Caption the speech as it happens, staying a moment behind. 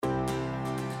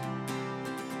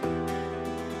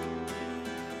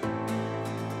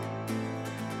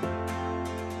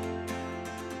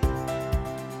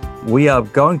We are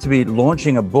going to be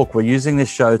launching a book. We're using this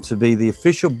show to be the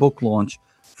official book launch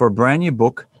for a brand new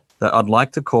book that I'd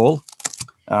like to call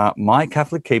My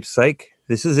Catholic Keepsake.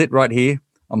 This is it right here.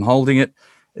 I'm holding it.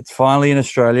 It's finally in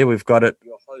Australia. We've got it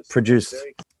produced.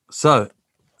 So,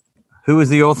 who is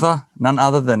the author? None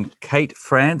other than Kate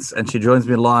France, and she joins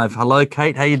me live. Hello,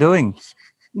 Kate. How are you doing?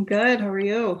 Good. How are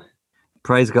you?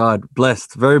 Praise God.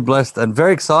 Blessed, very blessed, and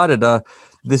very excited.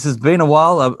 This has been a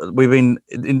while. We've been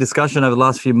in discussion over the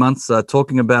last few months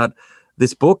talking about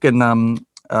this book, and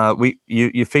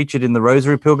you featured in the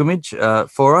Rosary Pilgrimage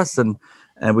for us, and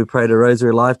we prayed a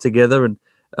Rosary Live together, and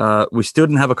we still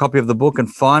didn't have a copy of the book,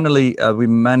 and finally we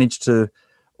managed to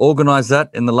organize that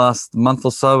in the last month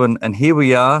or so, and here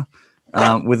we are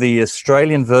with the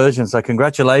Australian version. So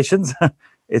congratulations.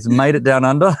 It's made it down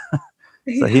under.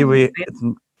 So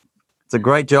it's a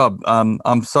great job.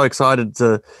 I'm so excited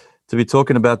to be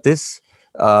talking about this,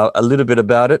 a little bit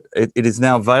about it. It is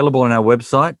now available on our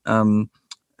website,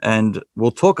 and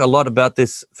we'll talk a lot about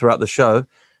this throughout the show.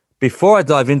 Before I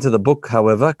dive into the book,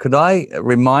 however, could I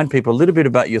remind people a little bit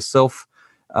about yourself,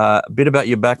 a bit about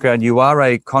your background? You are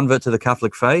a convert to the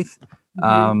Catholic faith.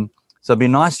 So it'd be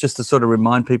nice just to sort of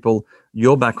remind people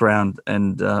your background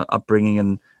and upbringing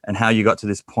and how you got to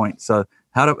this point. So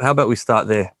how about we start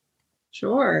there?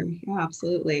 Sure. Yeah,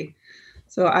 absolutely.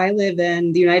 So I live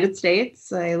in the United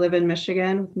States. I live in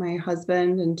Michigan with my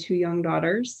husband and two young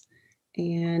daughters.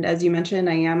 And as you mentioned,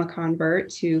 I am a convert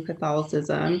to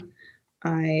Catholicism.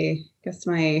 I guess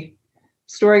my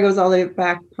story goes all the way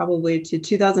back probably to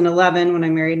 2011 when I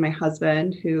married my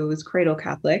husband, who was cradle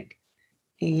Catholic.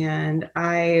 And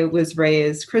I was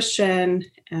raised Christian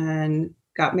and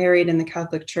got married in the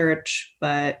Catholic Church,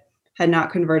 but had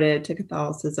not converted to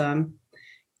Catholicism.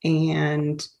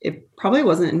 And it probably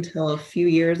wasn't until a few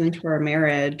years into our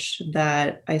marriage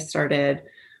that I started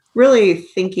really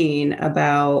thinking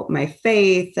about my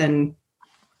faith. And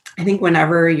I think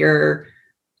whenever you're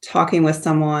talking with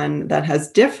someone that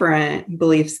has different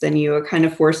beliefs than you, it kind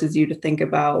of forces you to think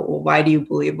about, well, why do you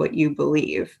believe what you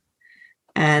believe?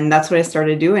 And that's what I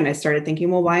started doing. I started thinking,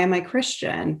 well, why am I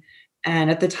Christian? And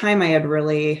at the time, I had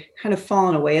really kind of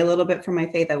fallen away a little bit from my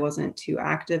faith. I wasn't too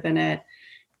active in it.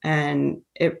 And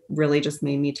it really just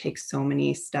made me take so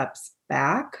many steps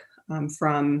back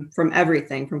from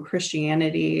everything, from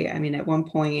Christianity. I mean, at one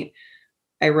point,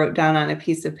 I wrote down on a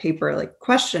piece of paper like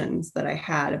questions that I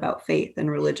had about faith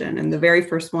and religion. And the very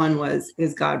first one was,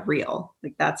 is God real?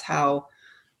 Like that's how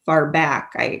far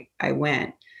back I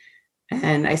went.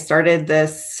 And I started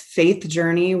this faith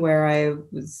journey where I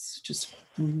was just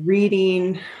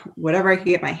reading whatever I could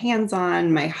get my hands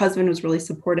on. My husband was really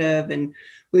supportive, and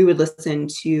we would listen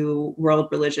to world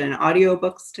religion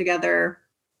audiobooks together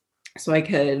so I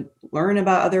could learn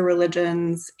about other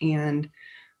religions. And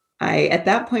I, at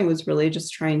that point, was really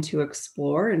just trying to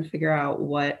explore and figure out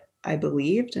what I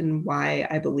believed and why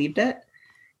I believed it.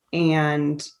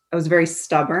 And I was very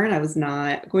stubborn. I was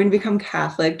not going to become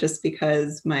Catholic just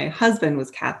because my husband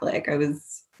was Catholic. I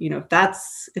was, if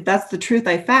that's the truth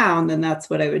I found, then that's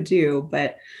what I would do.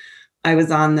 But I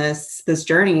was on this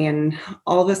journey, and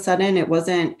all of a sudden it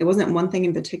wasn't one thing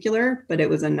in particular, but it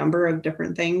was a number of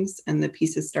different things, and the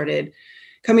pieces started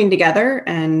coming together.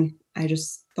 And I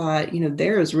just thought,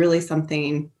 there is really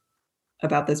something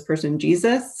about this person,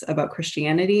 Jesus, about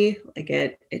Christianity. Like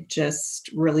it just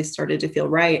really started to feel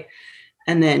right.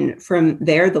 And then from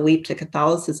there, the leap to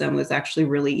Catholicism was actually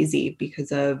really easy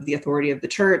because of the authority of the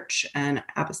church and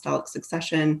apostolic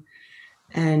succession.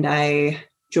 And I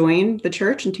joined the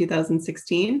church in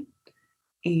 2016.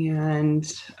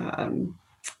 And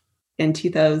in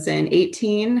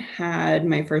 2018, had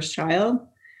my first child.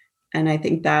 And I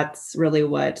think that's really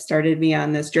what started me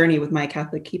on this journey with My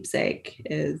Catholic Keepsake,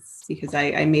 is because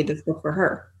I made this book for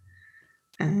her.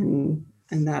 And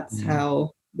that's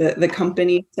how the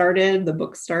company started, the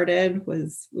book started,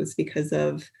 was because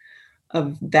of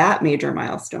that major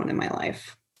milestone in my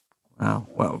life.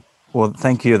 Wow. Well,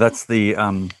 thank you. That's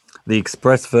the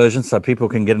express version, so people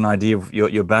can get an idea of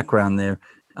your background there.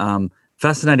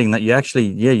 Fascinating that you actually,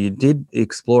 you did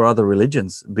explore other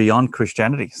religions beyond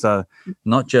Christianity. So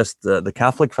not just the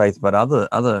Catholic faith, but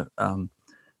other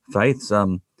faiths.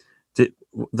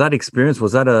 That experience,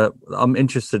 was that I'm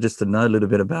interested just to know a little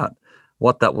bit about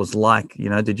what that was like.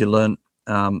 Did you learn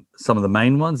some of the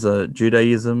main ones,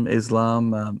 Judaism,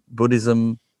 Islam,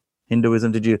 Buddhism,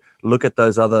 Hinduism? Did you look at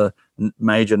those other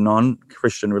major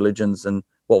non-Christian religions, and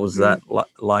what was that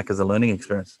like as a learning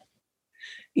experience?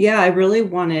 Yeah, I really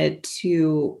wanted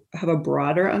to have a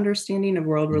broader understanding of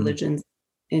world religions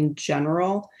in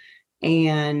general,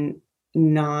 and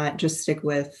not just stick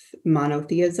with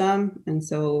monotheism. And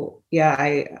so,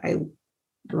 I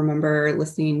I remember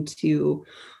listening to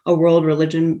a world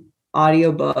religion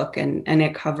audiobook, and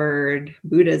it covered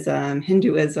Buddhism,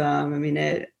 Hinduism. I mean,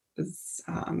 it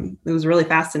was really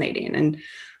fascinating. And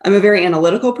I'm a very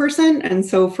analytical person. And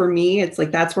so for me, it's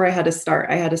like that's where I had to start.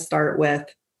 I had to start with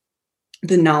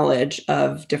the knowledge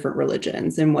of different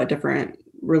religions and what different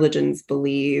religions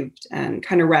believed, and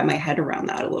kind of wrap my head around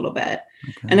that a little bit.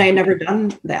 Okay. And I had never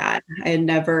done that. I had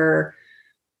never,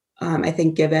 I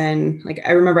think, given, like,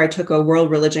 I remember I took a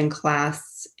world religion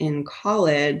class in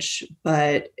college,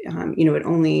 but,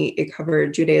 it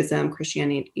covered Judaism,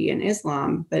 Christianity, and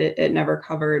Islam, but it never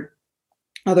covered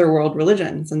other world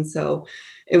religions. And so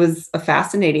it was a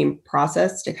fascinating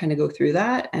process to kind of go through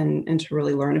that, and to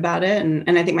really learn about it.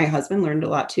 And I think my husband learned a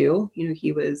lot too.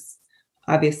 He was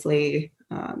obviously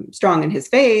strong in his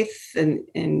faith and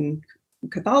in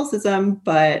Catholicism,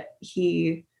 but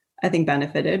he, I think,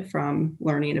 benefited from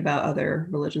learning about other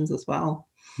religions as well.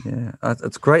 Yeah,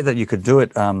 it's great that you could do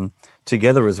it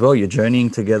together as well. You're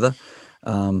journeying together.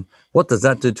 What does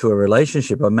that do to a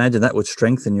relationship? I imagine that would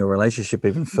strengthen your relationship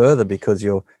even further, because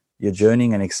you're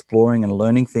journeying and exploring and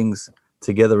learning things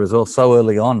together as well so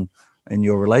early on in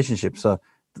your relationship. So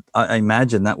I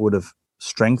imagine that would have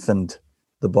strengthened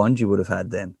the bond you would have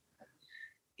had then.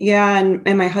 Yeah,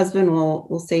 and my husband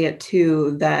will say it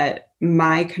too, that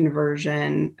my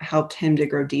conversion helped him to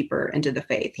grow deeper into the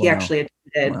faith. He Wow. actually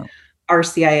attended Wow.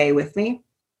 RCIA with me,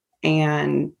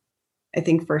 and I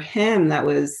think for him that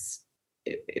was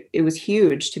it was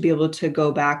huge to be able to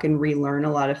go back and relearn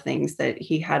a lot of things that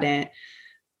he hadn't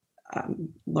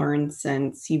learned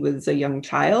since he was a young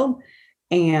child,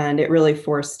 and it really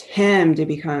forced him to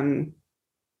become,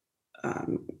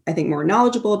 I think, more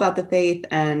knowledgeable about the faith.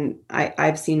 And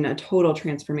I've seen a total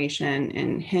transformation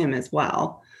in him as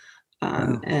well.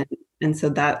 Wow. And so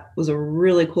that was a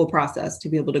really cool process to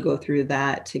be able to go through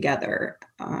that together.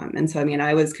 And so, I mean,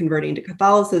 I was converting to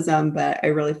Catholicism, but I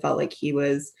really felt like he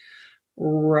was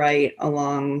right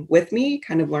along with me,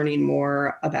 kind of learning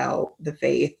more about the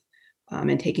faith,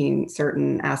 and taking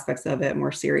certain aspects of it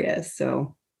more serious.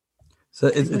 So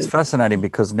it's fascinating,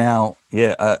 because now,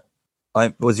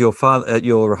 was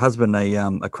your husband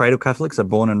a cradle Catholic, so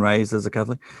born and raised as a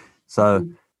Catholic? So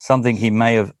something he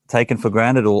may have taken for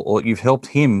granted, or you've helped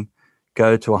him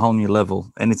go to a whole new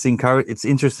level. And it's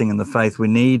interesting in the faith. We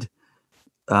need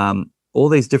all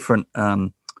these different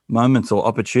moments or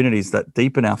opportunities that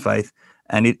deepen our faith.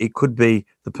 And it could be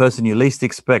the person you least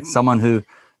expect, someone who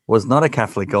was not a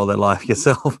Catholic all their life,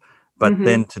 yourself, but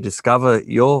then to discover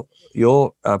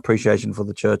your appreciation for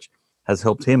the church has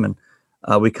helped him.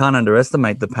 And we can't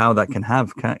underestimate the power that can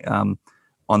have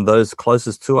on those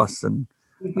closest to us. And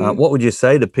what would you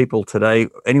say to people today,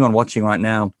 anyone watching right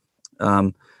now,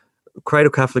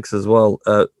 cradle Catholics as well,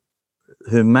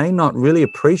 who may not really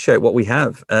appreciate what we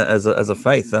have as a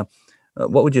faith?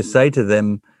 What would you say to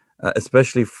them,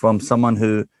 especially from someone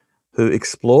who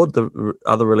explored the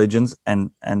other religions,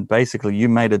 and basically you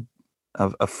made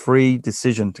a free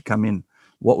decision to come in?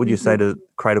 What would you say to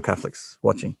cradle Catholics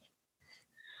watching?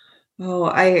 Oh,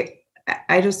 I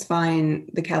just find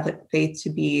the Catholic faith to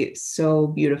be so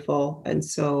beautiful and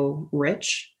so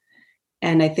rich.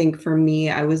 And I think for me,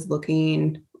 I was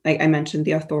looking, like I mentioned,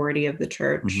 the authority of the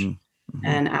church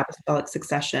and apostolic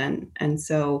succession. And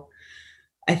so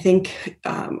I think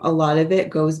a lot of it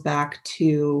goes back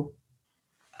to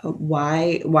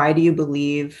why do you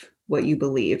believe what you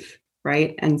believe,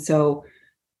 right? And so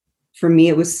for me,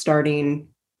 it was starting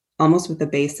almost with the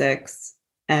basics.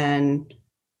 And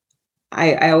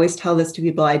I always tell this to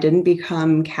people: I didn't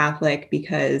become Catholic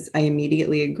because I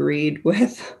immediately agreed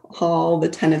with all the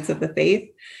tenets of the faith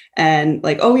and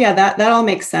like, oh yeah, that all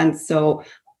makes sense. So,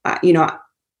 I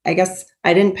guess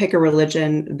I didn't pick a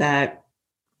religion that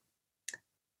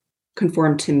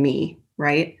conformed to me,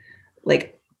 right?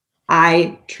 Like,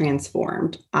 I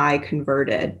transformed, I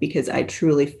converted because I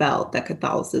truly felt that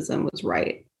Catholicism was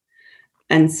right.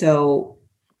 And so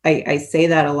I say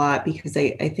that a lot because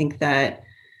I think that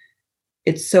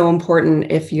it's so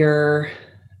important if you're,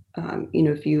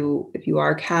 if you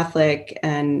are Catholic,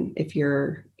 and if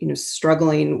you're,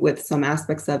 struggling with some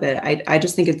aspects of it, I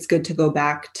just think it's good to go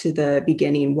back to the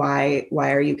beginning. Why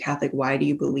are you Catholic? Why do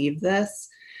you believe this?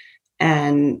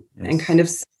 And kind of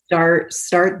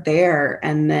start there.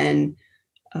 And then,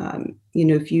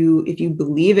 if you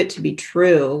believe it to be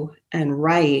true and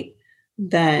right,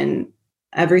 then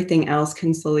everything else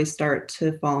can slowly start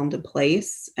to fall into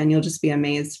place, and you'll just be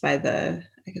amazed by the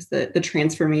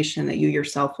transformation that you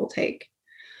yourself will take.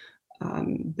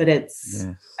 But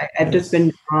I've just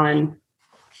been drawn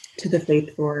to the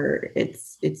faith for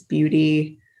its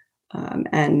beauty.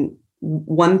 And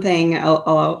one thing I'll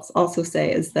also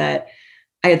say is that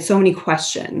I had so many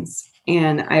questions,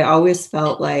 and I always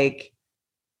felt like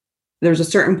there was a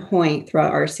certain point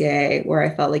throughout RCIA where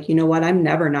I felt like, you know what, I'm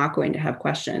never not going to have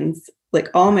questions. Like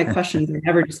all my questions are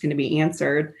never just going to be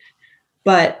answered.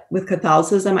 But with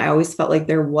Catholicism, I always felt like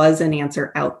there was an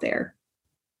answer out there.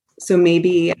 So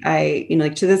maybe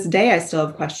like to this day, I still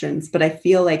have questions, but I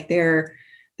feel like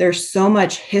there's so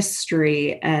much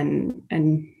history and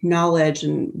knowledge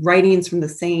and writings from the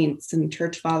saints and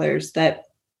church fathers that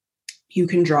you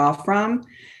can draw from,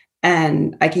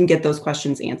 and I can get those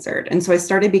questions answered. And so I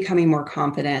started becoming more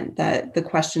confident that the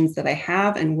questions that I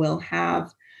have and will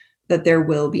have, that there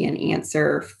will be an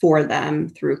answer for them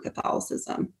through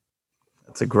Catholicism.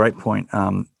 That's a great point.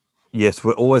 Yes,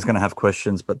 we're always going to have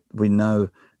questions, but we know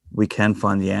we can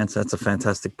find the answer. That's a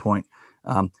fantastic point.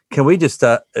 Can we just,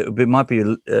 it might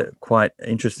be quite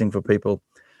interesting for people.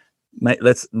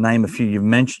 Let's name a few. You've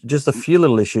mentioned just a few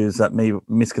little issues that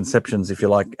misconceptions, if you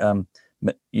like.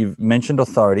 You've mentioned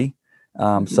authority.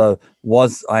 So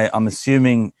I'm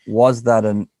assuming, was that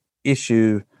an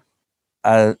issue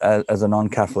as a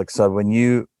non-Catholic? So when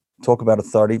you talk about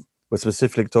authority, we're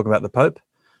specifically talking about the Pope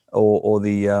or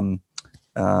the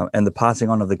and the passing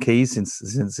on of the keys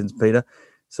since Peter.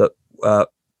 So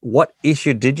what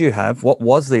issue did you have? What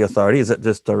was the authority? Is it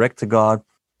just direct to God?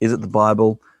 Is it the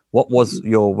Bible? What was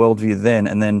your worldview then?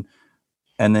 And then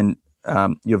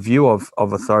your view of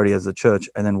authority as a church?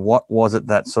 And then what was it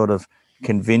that sort of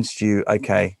convinced you,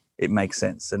 okay, it makes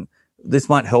sense? And this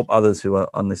might help others who are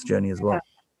on this journey as well.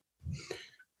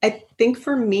 I think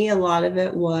for me, a lot of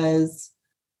it was,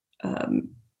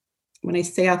 when I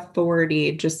say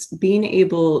authority, just being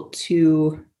able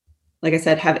to, like I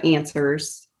said, have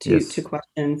answers to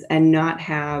questions and not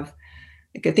have,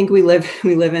 like, I think we live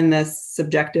in this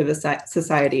subjective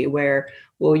society where,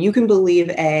 well, you can believe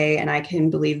A and I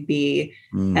can believe B,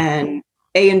 and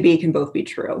A and B can both be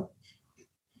true.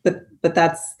 But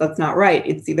that's not right.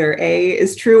 It's either A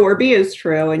is true or B is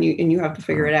true, and you have to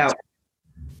figure it out.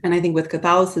 And I think with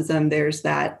Catholicism, there's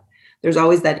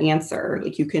always that answer.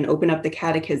 Like you can open up the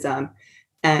catechism,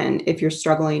 and if you're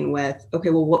struggling with,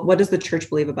 okay, well, what does the church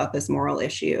believe about this moral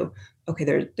issue? Okay,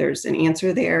 there's an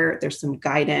answer there. There's some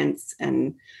guidance,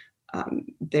 and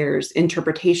there's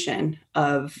interpretation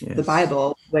of the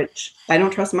Bible, which I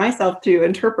don't trust myself to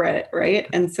interpret, right?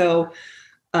 And so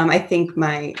I think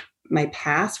my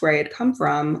past, where I had come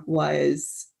from,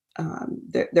 was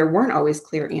there weren't always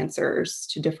clear answers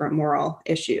to different moral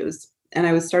issues. And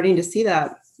I was starting to see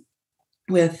that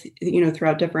with,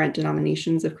 throughout different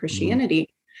denominations of Christianity,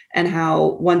 and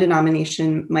how one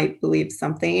denomination might believe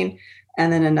something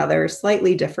and then another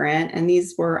slightly different. And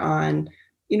these were on,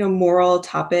 moral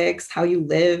topics, how you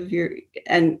live,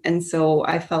 and so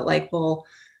I felt like, well,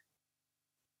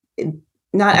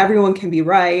 not everyone can be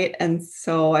right. And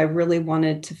so I really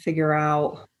wanted to figure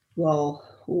out, well,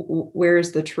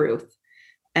 where's the truth?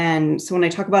 And so when I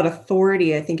talk about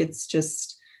authority, I think it's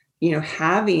just,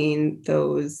 having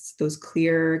those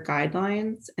clear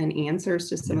guidelines and answers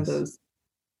to some of those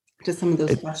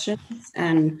questions,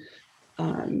 and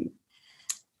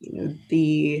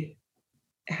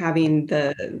having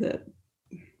the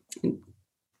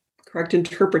correct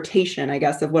interpretation, I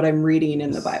guess, of what I'm reading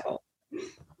in the Bible.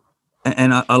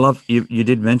 And I love you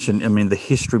did mention, I mean, the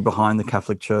history behind the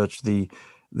Catholic Church, the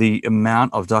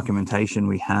amount of documentation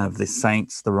we have, the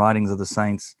saints, the writings of the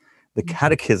saints, the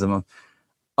catechism.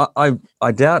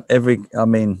 I doubt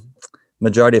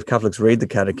majority of Catholics read the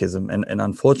catechism, and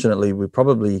unfortunately we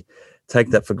probably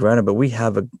take that for granted, but we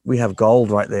have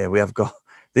gold right there. We have gold.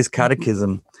 This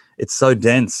catechism, it's so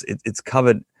dense. It's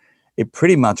covered. It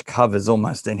pretty much covers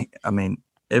almost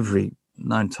every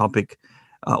known topic.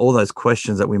 All those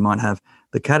questions that we might have,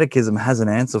 the catechism has an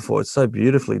answer for. It's so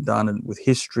beautifully done, and with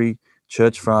history,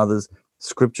 church fathers,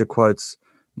 scripture quotes.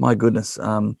 My goodness,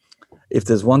 if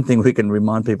there's one thing we can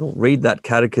remind people, read that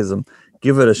catechism,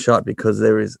 give it a shot, because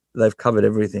they've covered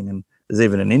everything, and there's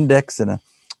even an index, and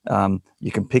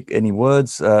you can pick any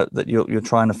words that you're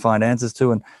trying to find answers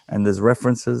to, and there's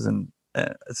references, and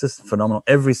it's just phenomenal.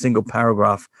 Every single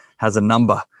paragraph has a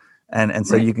number, and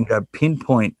so you can go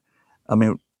pinpoint. I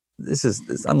mean, this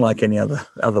is unlike any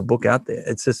other book out there.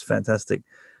 It's just fantastic.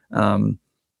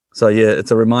 So yeah,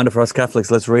 it's a reminder for us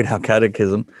Catholics. Let's read our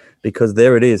catechism, because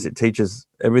there it is. It teaches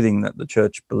everything that the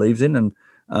church believes in,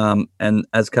 and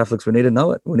as Catholics, we need to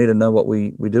know it. We need to know what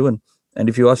we do, and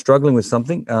if you are struggling with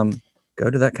something, go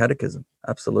to that catechism.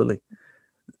 Absolutely.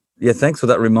 Yeah, thanks for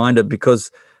that reminder,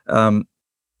 because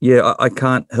I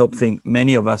can't help think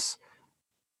many of us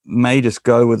may just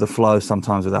go with the flow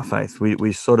sometimes with our faith.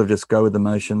 We sort of just go with the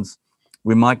motions.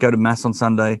 We might go to mass on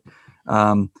Sunday,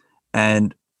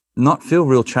 and not feel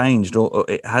real changed, or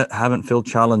haven't felt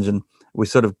challenged, and we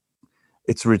sort of,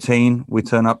 it's routine. We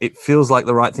turn up. It feels like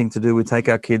the right thing to do. We take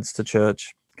our kids to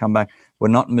church, come back. We're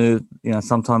not moved.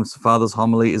 Sometimes Father's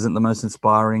homily isn't the most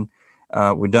inspiring.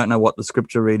 We don't know what the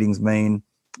scripture readings mean,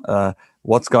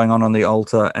 what's going on the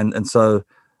altar. And so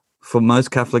for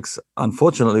most Catholics,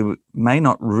 unfortunately, we may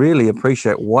not really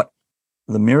appreciate what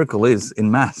the miracle is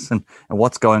in Mass and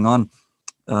what's going on.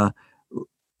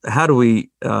 How do we,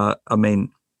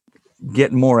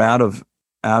 get more out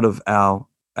of our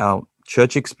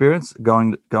church experience,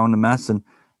 going to Mass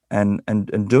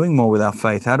and doing more with our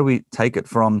faith? How do we take it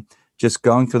from just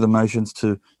going through the motions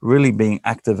to really being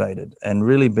activated and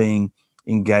really being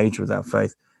engaged with our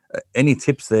faith? Any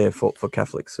tips there for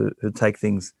Catholics who take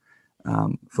things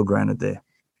for granted there?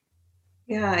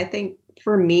 Yeah, I think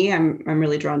for me, I'm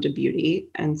really drawn to beauty.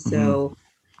 And so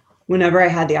whenever I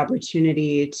had the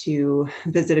opportunity to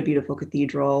visit a beautiful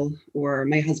cathedral, or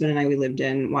my husband and I, we lived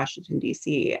in Washington,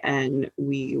 D.C., and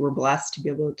we were blessed to be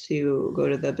able to go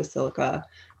to the Basilica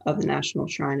of the National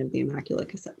Shrine of the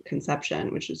Immaculate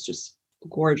Conception, which is just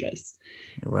gorgeous.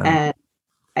 Wow.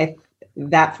 And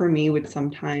that for me would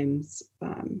sometimes,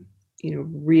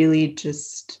 really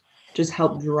just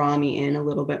help draw me in a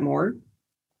little bit more.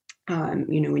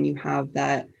 When you have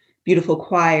that beautiful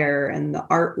choir and the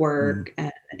artwork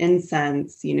and the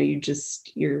incense,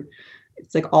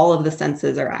 it's like all of the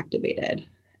senses are activated.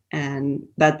 And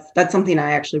that's something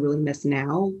I actually really miss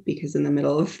now, because in the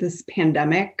middle of this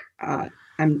pandemic,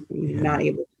 I'm not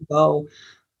able to go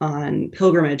on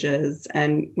pilgrimages.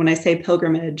 And when I say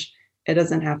pilgrimage, it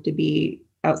doesn't have to be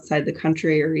outside the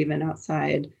country or even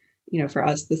outside, for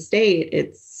us, the state.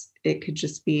 It could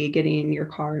just be getting in your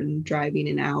car and driving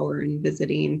an hour and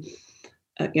visiting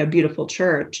a beautiful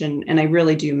church. And I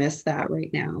really do miss that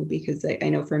right now, because I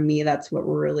know for me, that's what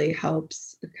really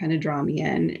helps kind of draw me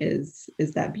in is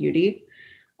that beauty.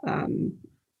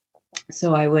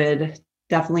 So I would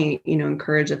definitely,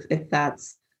 encourage if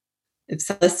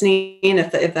listening,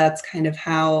 if that's kind of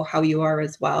how you are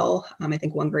as well. I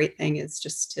think one great thing is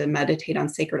just to meditate on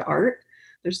sacred art.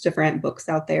 There's different books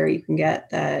out there you can get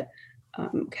that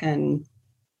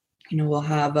will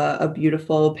have a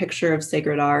beautiful picture of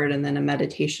sacred art and then a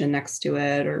meditation next to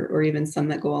it, or even some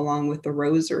that go along with the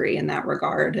rosary in that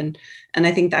regard. And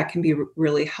I think that can be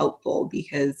really helpful,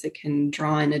 because it can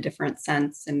draw in a different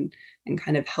sense and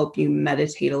kind of help you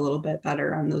meditate a little bit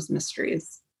better on those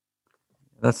mysteries.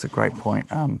 That's a great point.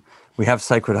 We have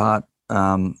sacred art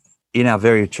in our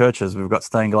very churches. We've got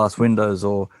stained glass windows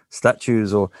or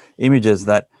statues or images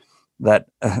that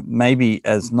maybe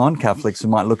as non-Catholics who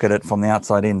might look at it from the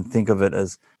outside in, think of it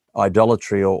as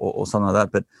idolatry or something like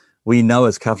that. But we know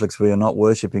as Catholics we are not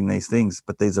worshiping these things,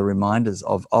 but these are reminders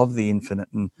of the infinite,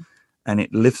 and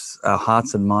it lifts our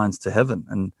hearts and minds to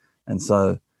heaven. And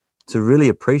so to really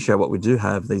appreciate what we do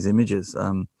have, these images,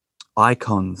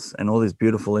 icons and all this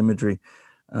beautiful imagery,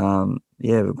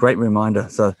 great reminder.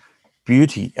 So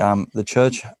beauty, the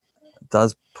church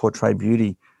does portray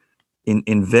beauty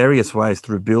in various ways,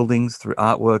 through buildings, through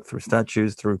artwork, through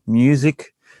statues, through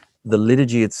music, the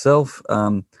liturgy itself,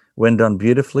 when done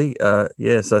beautifully.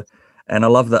 So, and I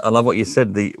love that. I love what you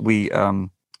said. We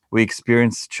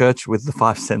experience church with the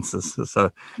five senses.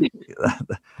 So,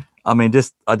 I mean,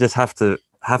 I just have to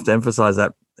emphasize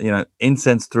that,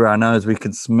 incense through our nose, we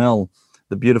can smell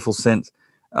the beautiful scent.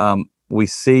 We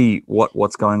see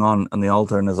what's going on the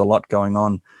altar, and there's a lot going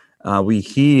on. We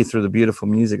hear through the beautiful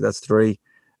music. That's three.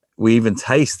 We even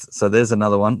taste. So there's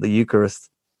another one, the Eucharist.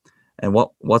 And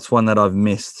what's one that I've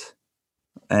missed?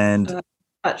 And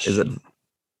touch. Is it,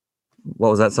 what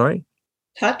was that? Sorry?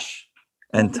 Touch.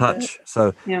 And touch.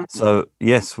 So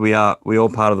yes, we all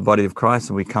part of the body of Christ,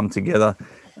 and we come together,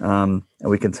 and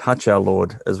we can touch our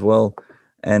Lord as well.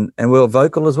 And we're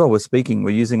vocal as well. We're speaking. We're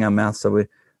using our mouth. So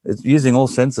it's using all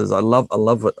senses. I love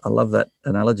that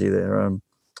analogy there.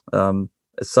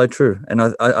 It's so true. And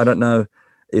I don't know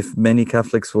if many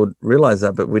Catholics would realize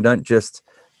that, but we don't just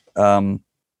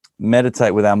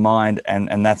meditate with our mind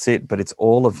and that's it, but it's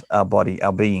all of our body,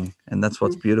 our being. And that's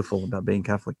what's beautiful about being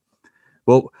Catholic.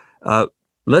 Well,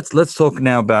 let's talk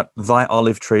now about Thy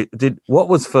Olive Tree. What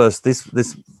was first,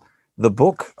 the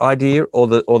book idea or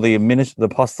the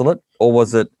apostolate, or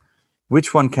was it,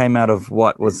 which one came out of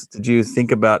what? Did you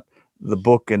think about the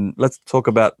book? And let's talk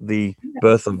about the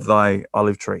birth of Thy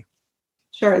Olive Tree.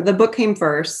 Sure. The book came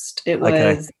first. It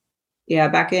was,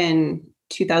 back in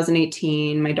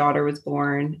 2018, my daughter was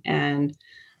born, and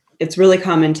it's really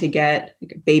common to get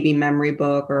like a baby memory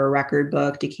book or a record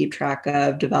book to keep track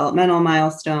of developmental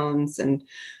milestones. And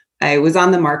I was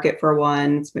on the market for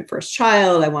one. It's my first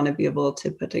child. I want to be able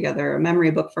to put together a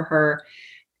memory book for her.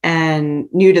 and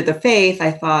new to the faith,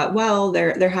 I thought, well,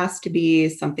 there has to be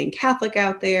something Catholic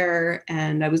out there.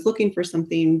 And I was looking for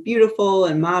something beautiful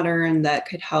and modern that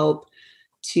could help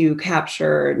to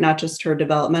capture not just her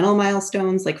developmental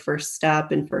milestones like first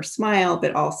step and first smile,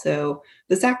 but also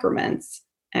the sacraments.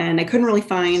 And I couldn't really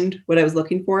find what I was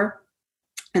looking for.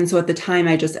 And so at the time,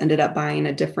 I just ended up buying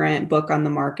a different book on the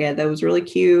market that was really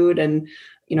cute. And,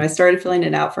 I started filling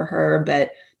it out for her,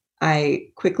 but I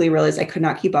quickly realized I could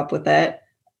not keep up with it.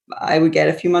 I would get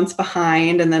a few months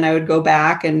behind, and then I would go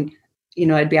back and,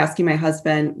 I'd be asking my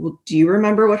husband, well, do you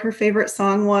remember what her favorite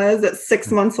song was at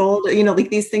 6 months old? Like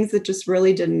these things that just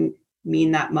really didn't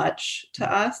mean that much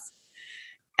to us.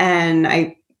 And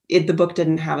the book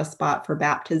didn't have a spot for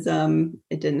baptism.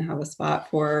 It didn't have a spot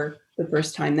for the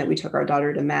first time that we took our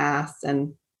daughter to mass.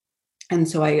 And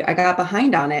so I got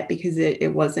behind on it because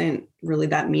it wasn't really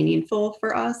that meaningful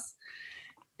for us.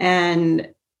 And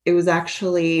it was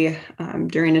actually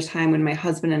during a time when my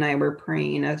husband and I were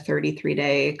praying a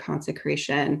 33-day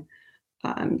consecration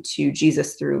to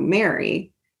Jesus through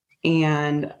Mary.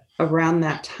 And around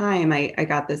that time, I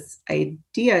got this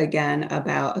idea again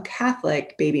about a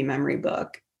Catholic baby memory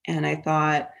book. And I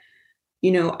thought,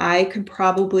 I could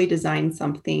probably design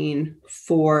something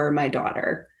for my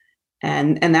daughter.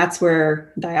 And that's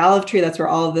where the Olive Tree, that's where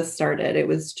all of this started. It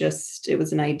was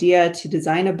an idea to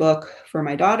design a book for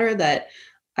my daughter that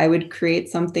I would create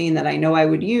something that I know I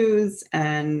would use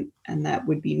and that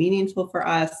would be meaningful for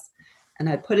us. And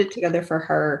I'd put it together for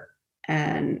her.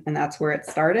 And that's where it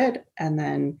started. And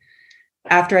then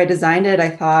after I designed it, I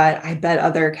thought, I bet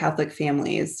other Catholic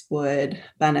families would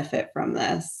benefit from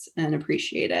this and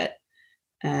appreciate it.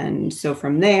 And so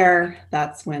from there,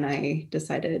 that's when I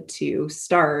decided to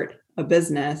start a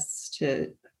business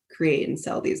to create and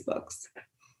sell these books.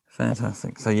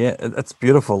 Fantastic. So yeah, that's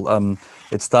beautiful.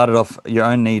 It started off your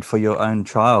own need for your own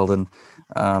child, and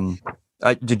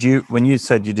when you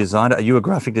said you designed it, are you a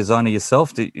graphic designer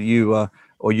yourself? Did you,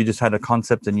 or you just had a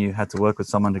concept and you had to work with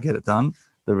someone to get it done?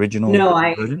 The original? No,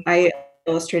 version? I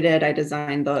illustrated. I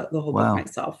designed the whole book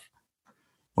myself.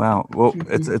 Wow. Well,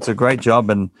 it's a great job,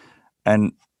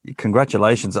 and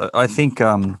congratulations. I think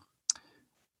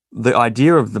the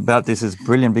idea about this is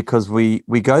brilliant because we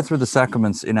go through the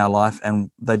sacraments in our life and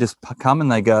they just come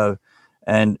and they go,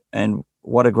 and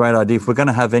what a great idea. If we're going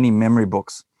to have any memory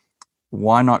books,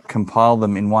 why not compile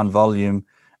them in one volume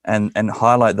and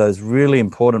highlight those really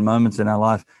important moments in our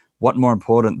life? What more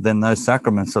important than those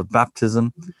sacraments of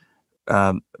baptism,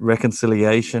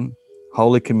 reconciliation,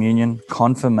 Holy Communion,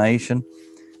 confirmation,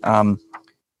 and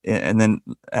then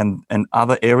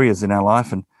other areas in our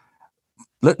life. And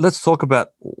let's talk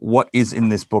about what is in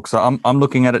this book. So I'm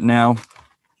looking at it now.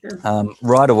 Sure.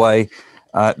 Right away.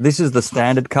 This is the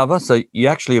standard cover. So you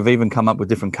actually have even come up with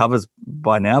different covers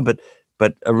by now, but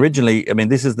originally,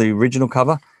 this is the original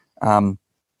cover.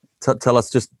 Tell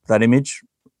us just that image.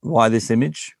 Why this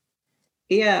image?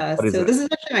 Yeah. So this is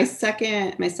actually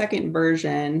my second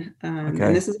version. Okay.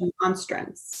 And this is a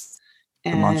monstrance.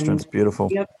 The monstrance, beautiful.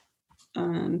 Yep.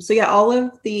 So yeah, all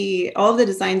of the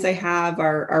designs I have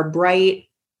are bright,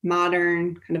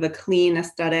 modern, kind of a clean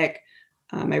aesthetic.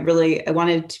 I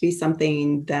wanted it to be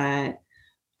something that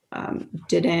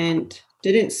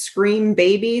didn't scream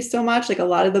baby so much. Like a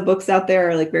lot of the books out there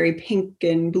are like very pink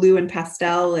and blue and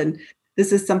pastel. And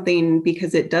this is something,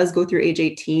 because it does go through age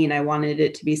 18, I wanted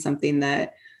it to be something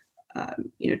that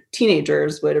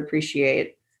teenagers would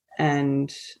appreciate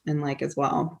and like as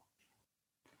well.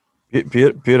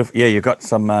 Beautiful. Yeah, you've got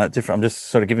some different. I'm just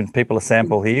sort of giving people a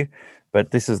sample here,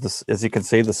 but this is as you can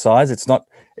see, the size. It's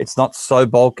not so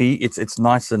bulky. It's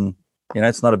nice, and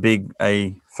it's not a big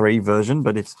A3 version,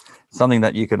 but it's something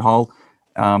that you can hold.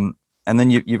 And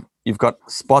then you've got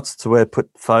spots to put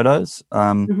photos,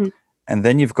 and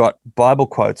then you've got Bible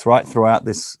quotes right throughout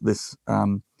this.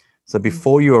 So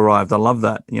before you arrived, I love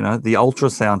that. The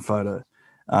ultrasound photo,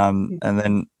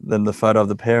 and then the photo of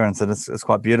the parents, and it's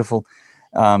quite beautiful.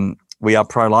 We are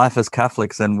pro-life as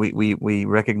Catholics, and we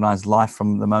recognize life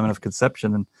from the moment of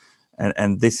conception,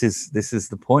 and this is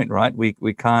the point, right?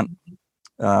 We can't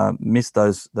miss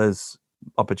those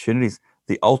opportunities.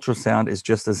 The ultrasound is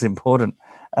just as important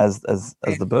as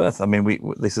the birth.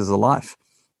 This is a life.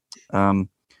 I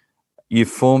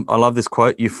love this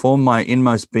quote. You form my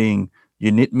inmost being.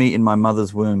 You knit me in my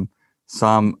mother's womb.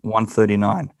 Psalm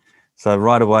 139. So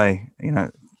right away,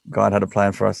 God had a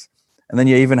plan for us. And then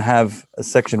you even have a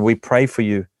section, we pray for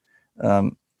you.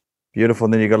 Beautiful.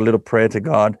 And then you've got a little prayer to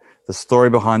God, the story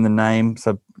behind the name.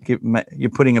 So you're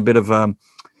putting a bit of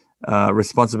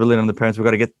responsibility on the parents. We've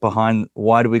got to get behind,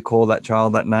 why do we call that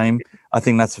child that name? I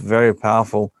think that's very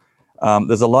powerful.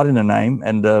 There's a lot in a name,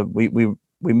 and we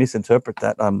we misinterpret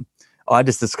that. I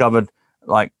just discovered,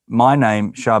 like, my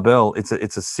name Charbel,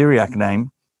 it's a Syriac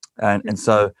name, and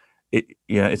so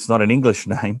it's not an English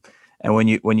name. And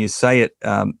when you say it,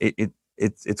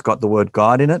 it's got the word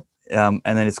God in it, and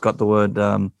then it's got the word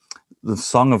the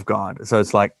song of God. So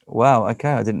it's like, wow,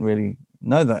 okay, I didn't really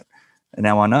know that, and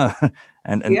now I know.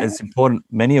 and it's important.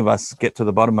 Many of us get to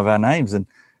the bottom of our names, and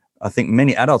I think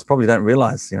many adults probably don't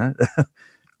realize,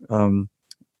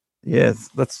 yes,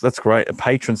 that's great. A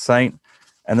patron saint,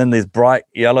 and then there's bright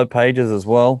yellow pages as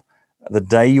well. The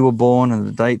day you were born and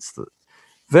the dates.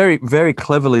 Very, very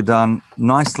cleverly done,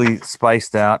 nicely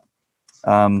spaced out.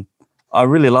 I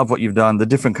really love what you've done. The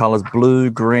different colors, blue,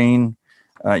 green.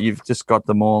 You've just got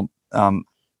them all.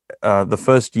 The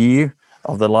first year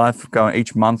of the life going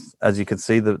each month, as you can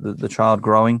see the child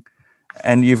growing,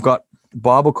 and you've got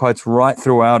Bible quotes right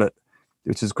throughout it,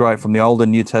 which is great, from the Old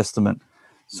and New Testament.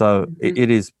 So it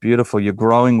is beautiful. You're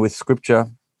growing with Scripture,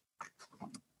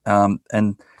 and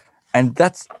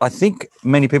that's, I think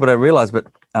many people don't realize, but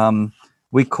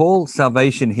we call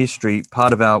salvation history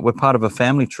we're part of a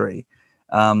family tree,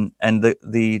 and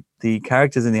the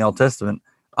characters in the Old Testament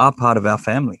are part of our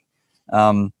family.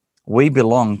 We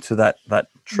belong to that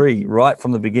tree right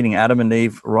from the beginning, Adam and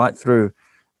Eve, right through,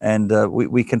 and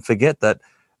we can forget that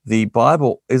the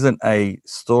Bible isn't a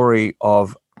story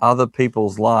of other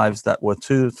people's lives that were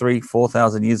 2,000, 3,000,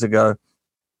 4,000 years ago,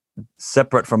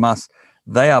 separate from us.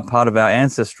 They are part of our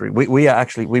ancestry.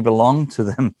 We belong to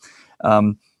them.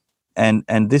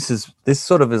 And this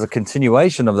sort of is a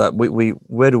continuation of that.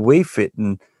 Where do we fit?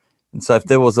 And so if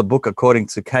there was a book according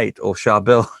to Kate or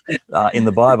Charbel in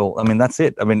the Bible, I mean, that's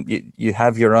it. I mean, you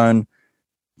have your own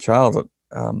child.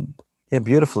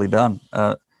 Beautifully done.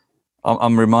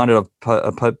 I'm reminded of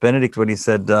Pope Benedict when he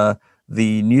said the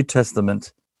New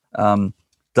Testament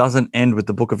doesn't end with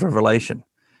the book of Revelation.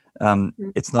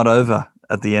 It's not over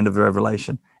at the end of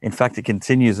Revelation. In fact, it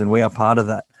continues, and we are part of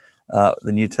that,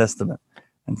 the New Testament.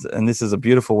 And this is a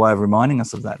beautiful way of reminding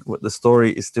us of that. The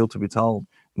story is still to be told.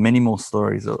 Many more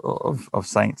stories of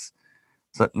saints.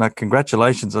 So, no,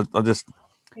 congratulations.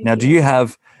 Now, do you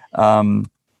have?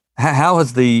 How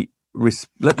has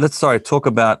let's talk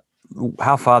about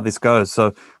how far this goes.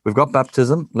 So we've got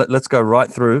baptism. Let's go right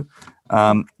through.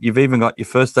 You've even got your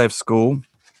first day of school.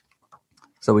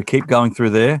 So we keep going through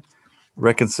there.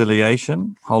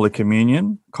 Reconciliation, Holy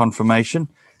Communion, confirmation.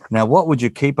 Now, what would you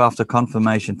keep after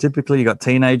confirmation? Typically, you've got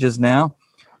teenagers now,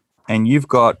 and you've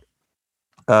got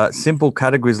simple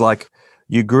categories like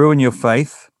you grew in your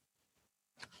faith,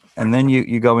 and then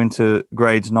you go into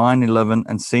grades 9, 11,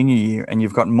 and senior year, and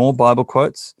you've got more Bible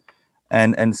quotes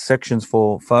and sections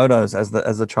for photos as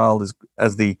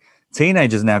the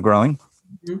teenagers now growing.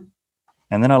 Mm-hmm.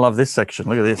 And then I love this section.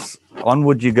 Look at this.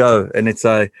 Onward you go, and it's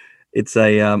a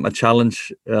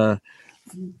challenge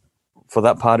for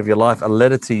that part of your life, a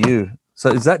letter to you. So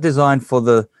is that designed for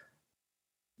the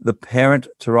parent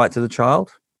to write to the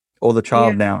child, or the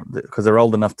child now, because they're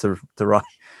old enough to write?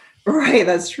 Right,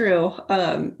 that's true.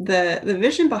 The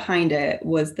vision behind it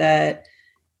was that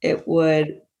it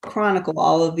would chronicle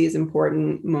all of these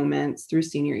important moments through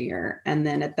senior year. And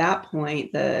then at that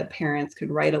point, the parents could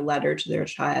write a letter to their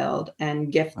child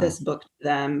and gift this book to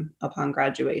them upon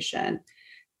graduation.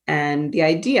 And the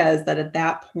idea is that at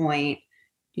that point,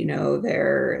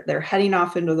 they're heading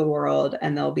off into the world,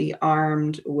 and they'll be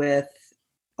armed with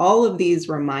all of these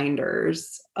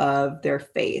reminders of their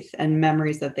faith and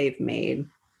memories that they've made.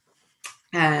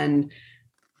 And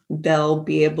they'll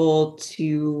be able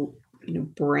to,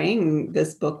 bring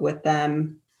this book with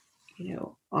them,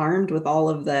 armed with all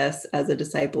of this as a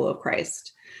disciple of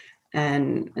Christ.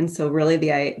 And so really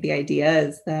the idea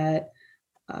is that,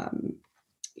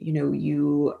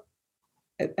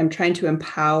 I'm trying to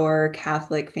empower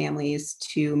Catholic families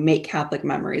to make Catholic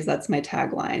memories. That's my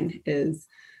tagline is,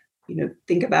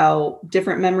 think about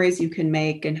different memories you can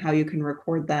make and how you can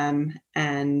record them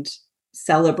and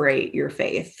celebrate your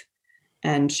faith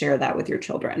and share that with your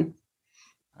children.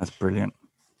 That's brilliant.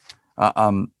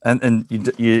 And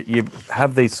you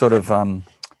have these sort of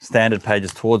standard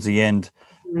pages towards the end,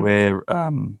 mm-hmm. where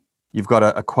you've got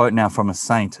a quote now from a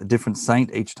different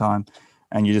saint each time,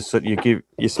 and you just you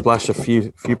splash a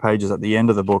few pages at the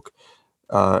end of the book,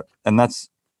 and that's.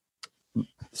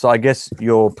 So I guess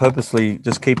you're purposely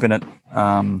just keeping it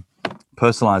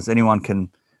personalized. Anyone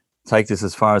can take this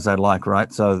as far as they'd like,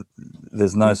 right? So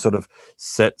there's no sort of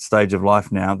set stage of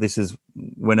life now. This is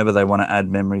whenever they want to add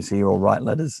memories here or write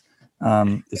letters.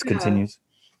 This continues.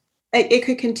 It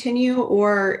could continue,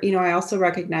 or, I also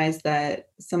recognize that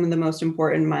some of the most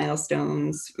important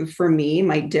milestones for me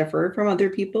might differ from other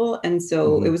people. And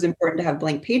so it Hmm. was important to have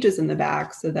blank pages in the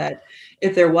back so that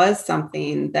if there was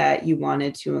something that you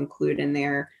wanted to include in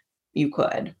there, you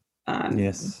could.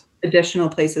 Yes. Additional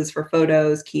places for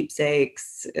photos,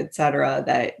 keepsakes, etc.,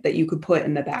 that you could put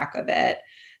in the back of it.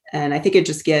 And I think it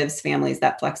just gives families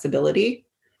that flexibility.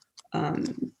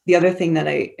 The other thing that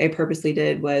I purposely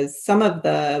did was some of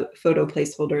the photo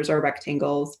placeholders are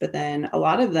rectangles, but then a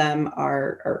lot of them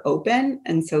are open.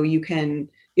 And so you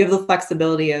have the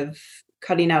flexibility of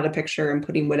cutting out a picture and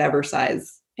putting whatever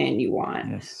size in you want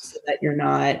so Yes. that you're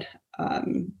not,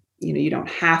 you don't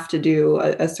have to do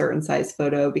a certain size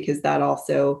photo because that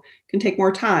also can take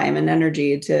more time and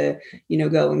energy to,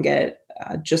 go and get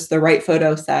just the right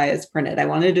photo size printed. I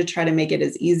wanted to try to make it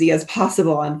as easy as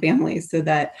possible on families so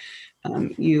that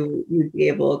you'd be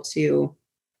able to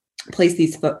place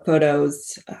these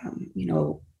photos,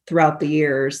 throughout the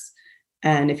years.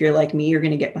 And if you're like me, you're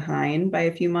going to get behind by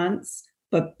a few months.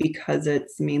 But because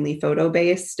it's mainly photo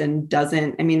based and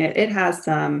doesn't, I mean, it has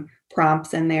some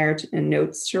prompts in there and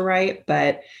notes to write,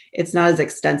 but it's not as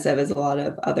extensive as a lot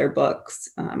of other books.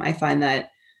 I find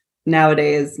that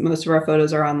nowadays most of our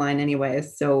photos are online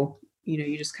anyways. So,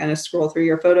 you just kind of scroll through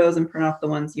your photos and print off the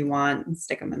ones you want and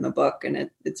stick them in the book. And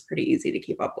it's pretty easy to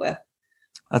keep up with.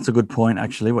 That's a good point,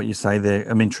 actually, what you say there.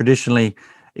 I mean, traditionally,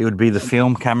 it would be the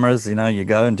film cameras. You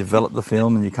go and develop the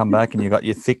film, and you come back, and you got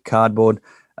your thick cardboard.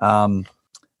 Um,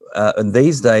 and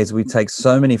these days, we take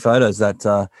so many photos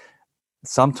that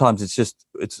sometimes it's just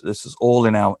all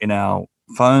in our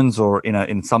phones or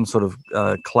in some sort of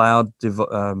cloud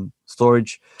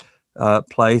storage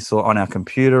place or on our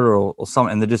computer or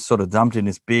something, and they're just sort of dumped in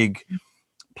this big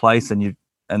place, and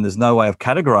there's no way of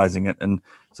categorizing it. And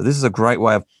so this is a great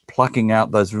way of plucking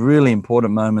out those really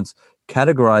important moments,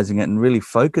 categorizing it, and really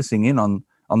focusing in on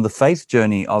the faith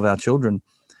journey of our children,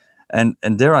 and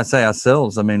dare I say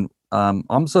ourselves. I mean,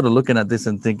 I'm sort of looking at this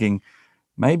and thinking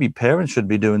maybe parents should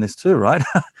be doing this too, right?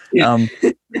 Yeah. um,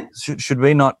 should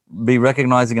we not be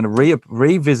recognizing and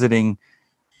revisiting?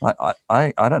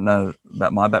 I don't know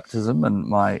about my baptism and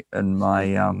my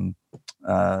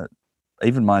uh,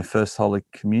 even my first Holy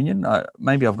Communion.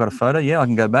 Maybe I've got a photo. Yeah, I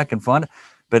can go back and find it.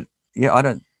 But yeah, I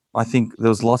don't. I think there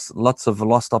was lots of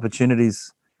lost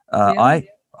opportunities. Yeah.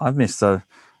 I've missed. So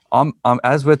I'm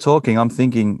as we're talking, I'm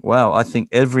thinking, wow, I think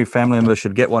every family member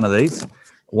should get one of these,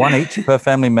 one each per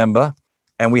family member,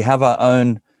 and we have our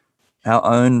own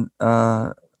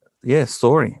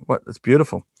story. What it's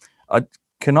beautiful. I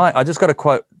just got a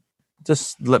quote.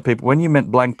 Just let people. When you meant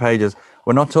blank pages,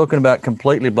 we're not talking about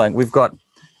completely blank. We've got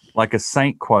like a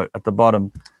saint quote at the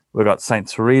bottom. We've got Saint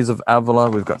Teresa of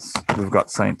Avila. We've got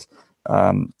Saint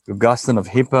Augustine of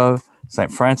Hippo,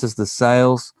 Saint Francis de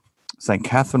Sales, Saint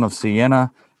Catherine of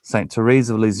Siena, Saint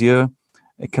Teresa of Lisieux.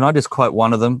 Can I just quote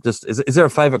one of them? Just is there a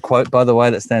favorite quote, by the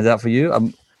way, that stands out for you?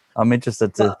 I'm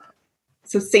interested to.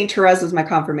 So Saint Therese was my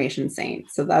confirmation saint,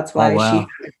 so that's Oh why she wow!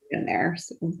 had it in there.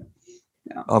 So,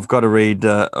 yeah. I've got to read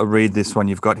this one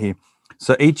you've got here.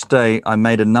 So each day I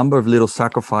made a number of little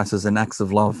sacrifices and acts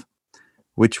of love,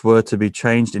 which were to be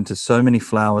changed into so many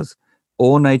flowers.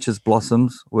 All nature's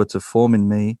blossoms were to form in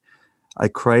me a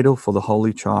cradle for the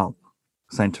Holy Child,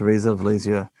 Saint Teresa of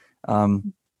Lisieux.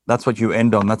 That's what you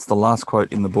end on. That's the last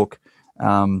quote in the book,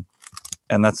 and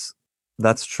that's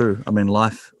true. I mean,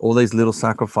 life, all these little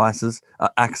sacrifices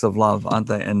are acts of love, aren't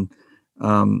they? And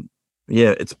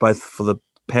yeah, it's both for the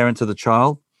parent to the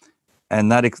child,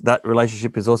 and that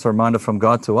relationship is also a reminder from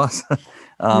God to us.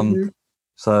 Mm-hmm.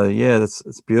 So yeah,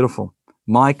 it's beautiful.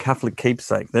 My Catholic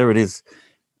Keepsake. There it is.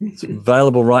 It's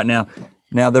available right now.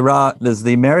 Now there's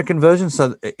the American version.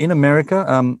 So in America,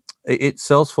 it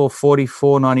sells for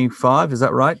 $44.95. Is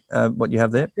that right? What you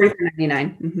have there?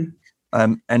 $44.99.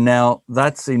 Mm-hmm. And now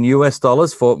that's in US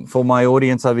dollars for my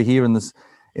audience over here in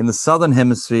the Southern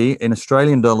Hemisphere in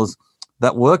Australian dollars.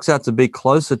 That works out to be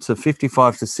closer to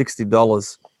 $55 to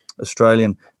 $60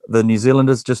 Australian. The New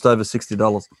Zealanders just over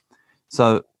 $60.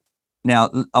 So now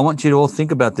I want you to all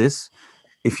think about this.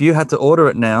 If you had to order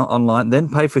it now online, then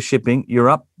pay for shipping, you're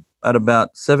up at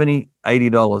about $70,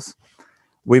 $80.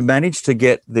 We managed to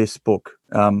get this book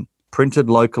printed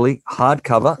locally,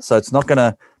 hardcover, so it's not going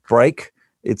to break.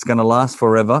 It's going to last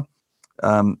forever.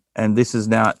 And this is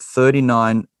now at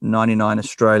 $39.99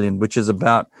 Australian, which is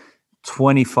about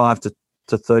 $25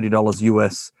 to $30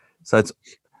 US. So it's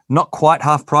not quite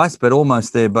half price, but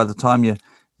almost there by the time you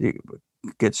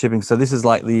get shipping. So this is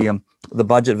like the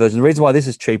budget version. The reason why this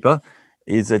is cheaper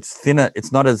is it's thinner.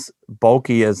 It's not as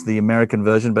bulky as the American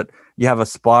version, but you have a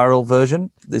spiral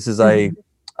version. This is a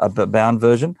bound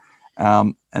version,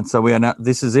 And so we are now.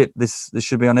 This is it. This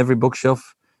should be on every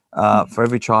bookshelf for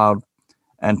every child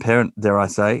and parent, dare I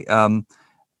say.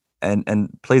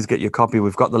 And please get your copy.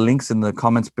 We've got the links in the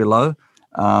comments below.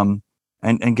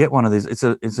 And get one of these. It's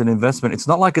an investment. It's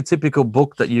not like a typical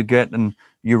book that you get and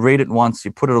you read it once,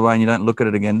 you put it away, and you don't look at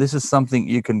it again. This is something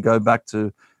you can go back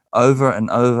to over and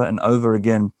over and over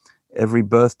again, every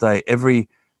birthday, every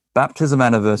baptism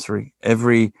anniversary,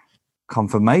 every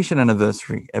confirmation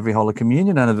anniversary, every Holy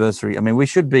Communion anniversary. I mean, we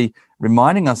should be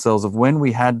reminding ourselves of when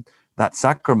we had that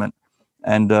sacrament,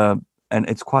 and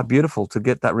it's quite beautiful to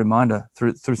get that reminder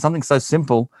through something so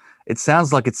simple. It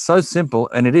sounds like it's so simple,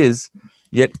 and it is.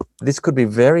 Yet this could be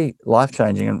very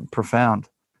life-changing and profound.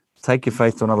 Take your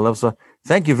faith to another level. So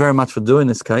thank you very much for doing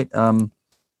this, Kate.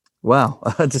 Wow.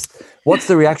 Just what's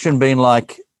the reaction been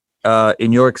like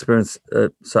in your experience?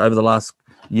 So over the last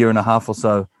year and a half or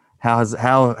so, how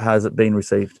has it been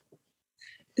received?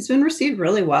 It's been received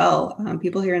really well.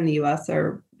 People here in the U.S.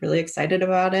 are really excited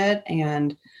about it,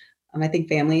 and I think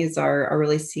families are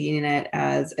really seeing it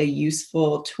as a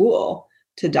useful tool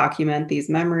to document these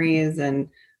memories. And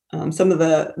some of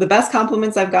the best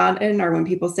compliments I've gotten are when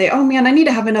people say, "Oh man, I need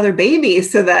to have another baby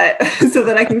so that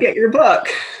I can get your book."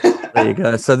 There you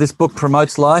go. So this book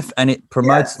promotes life, and it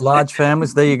promotes large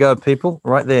families. There you go, people.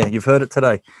 Right there, you've heard it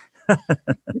today.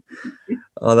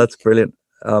 Oh, that's brilliant.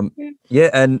 Yeah,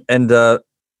 and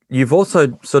you've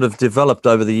also sort of developed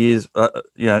over the years,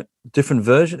 different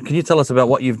versions. Can you tell us about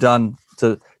what you've done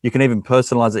you can even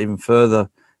personalize it even further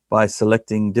by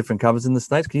selecting different covers in the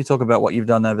States? Can you talk about what you've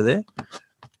done over there?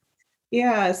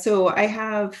 Yeah, so I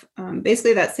have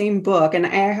basically that same book, and I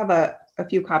have a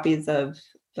few copies of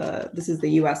this is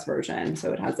the US version,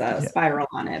 so it has a spiral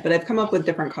on it, but I've come up with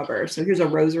different covers. So here's a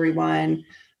rosary one.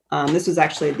 This was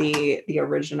actually the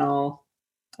original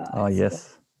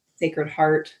yes, Sacred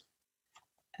Heart.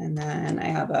 And then I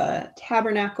have a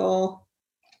Tabernacle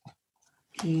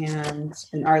and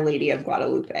an Our Lady of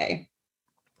Guadalupe.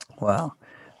 Wow.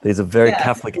 These are very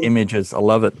Catholic images. I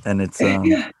love it. And it's so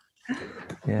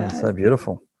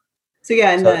beautiful. So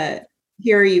and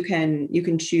here you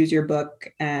can choose your book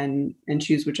and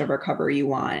choose whichever cover you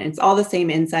want. It's all the same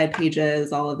inside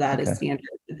pages. All of that is standard.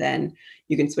 But then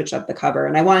you can switch up the cover.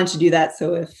 And I wanted to do that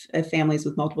so if families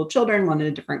with multiple children wanted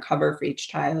a different cover for each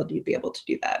child, you'd be able to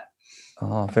do that.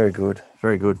 Oh, very good.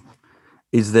 Very good.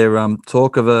 Is there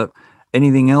talk of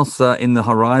anything else in the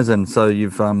horizon? So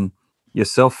you've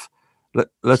yourself.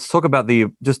 Let's talk about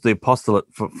the apostolate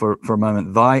for a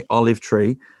moment. Thy Olive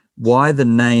Tree. Why the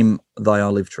name Thy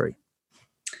Olive Tree?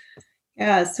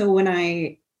 Yeah. So when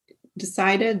I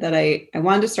decided that I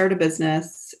wanted to start a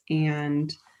business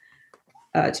and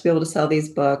to be able to sell these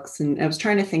books, and I was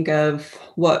trying to think of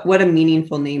what a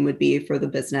meaningful name would be for the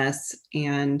business.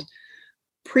 And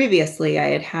previously,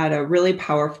 I had a really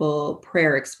powerful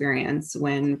prayer experience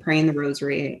when praying the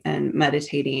rosary and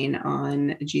meditating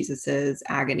on Jesus's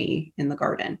agony in the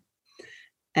garden.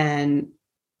 And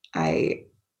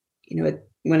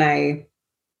when I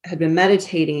had been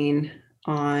meditating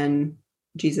on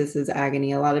Jesus's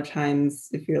agony, a lot of times,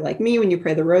 if you're like me, when you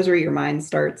pray the rosary, your mind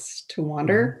starts to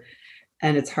wander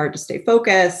and it's hard to stay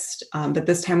focused. But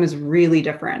this time was really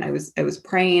different. I was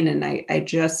praying and I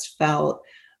just felt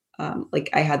like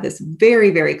I had this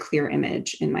very, very clear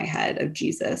image in my head of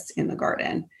Jesus in the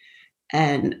garden.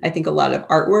 And I think a lot of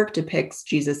artwork depicts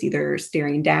Jesus either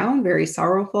staring down, very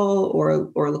sorrowful,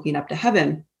 or looking up to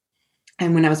heaven.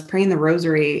 And when I was praying the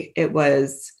rosary, it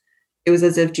was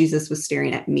as if Jesus was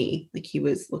staring at me, like he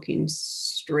was looking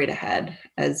straight ahead,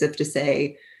 as if to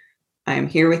say, I am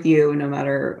here with you no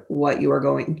matter what you are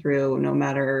going through, no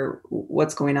matter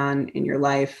what's going on in your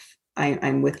life.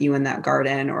 I'm with you in that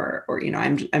garden, or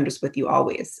I'm just with you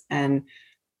always. And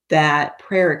that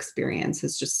prayer experience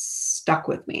has just stuck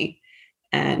with me.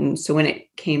 And so when it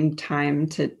came time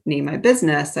to name my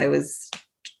business, I was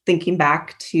thinking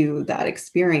back to that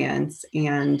experience,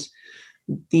 and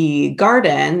the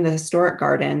garden, the historic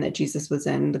garden that Jesus was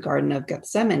in, the Garden of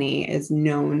Gethsemane, is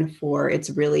known for its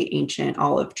really ancient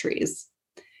olive trees.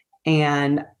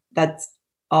 And that's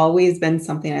always been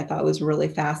something I thought was really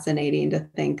fascinating, to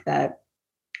think that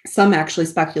some actually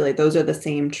speculate those are the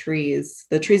same trees.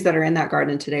 The trees that are in that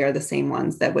garden today are the same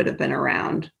ones that would have been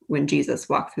around when Jesus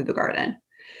walked through the garden.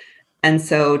 And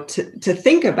so to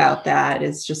think about that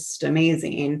is just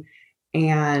amazing.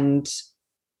 And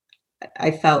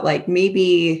I felt like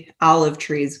maybe olive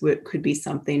trees could be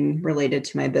something related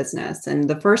to my business. And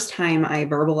the first time I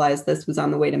verbalized this was on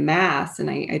the way to Mass. And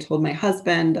I told my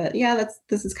husband that,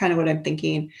 this is kind of what I'm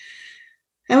thinking.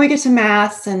 And we get to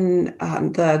Mass, and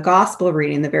the gospel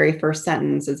reading, the very first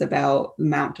sentence is about the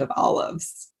Mount of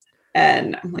Olives.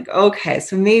 And I'm like, okay,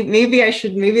 so maybe I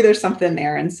should, maybe there's something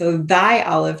there. And so thy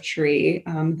olive tree,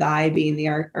 thy being the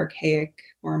archaic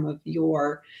form of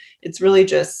your, it's really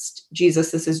just,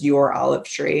 Jesus, this is your olive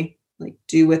tree. Like,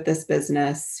 do with this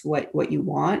business what you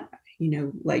want,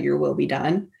 let your will be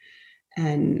done.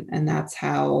 And that's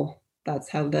how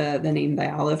the name thy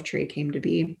olive tree came to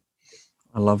be.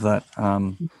 I love that.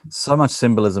 So much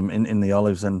symbolism in the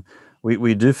olives, and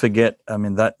we do forget, I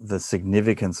mean, that the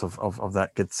significance of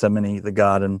that Gethsemane, the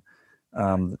garden,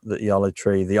 the olive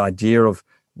tree, the idea of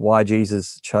why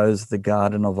Jesus chose the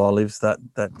Garden of Olives, that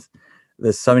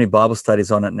there's so many Bible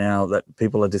studies on it now that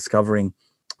people are discovering,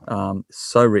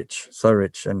 so rich.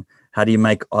 And how do you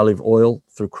make olive oil?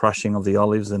 Through crushing of the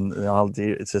olives, and the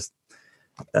idea, it's just,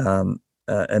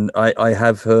 and I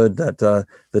have heard that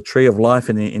the tree of life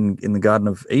in the Garden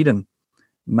of Eden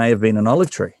may have been an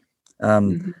olive tree.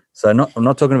 So I'm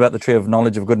not talking about the tree of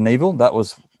knowledge of good and evil. That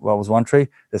was one tree.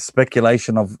 There's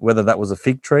speculation of whether that was a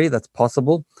fig tree. That's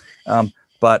possible.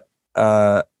 But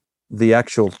the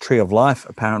actual tree of life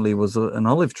apparently was an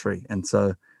olive tree. And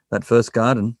so that first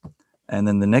garden, and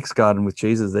then the next garden with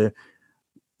Jesus there,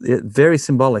 very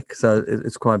symbolic. So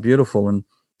it's quite beautiful. And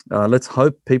let's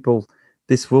hope people,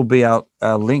 this will be our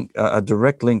link, a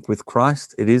direct link with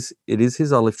Christ. It is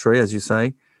his olive tree, as you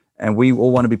say, and we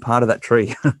all want to be part of that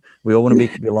tree. We all want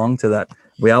to belong to that.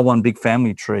 We are one big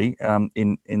family tree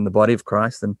in the body of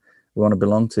Christ, and we want to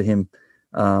belong to him.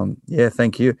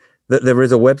 Thank you. There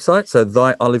is a website, so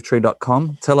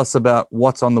thyolivetree.com. Tell us about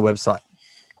what's on the website.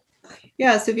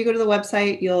 Yeah, so if you go to the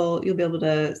website, you'll be able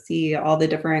to see all the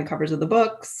different covers of the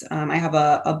books. I have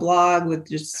a blog with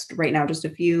just right now just a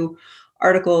few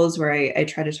articles where I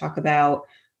try to talk about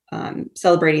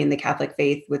celebrating the Catholic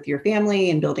faith with your family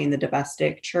and building the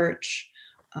domestic church.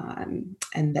 And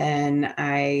then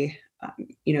I,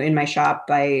 in my shop,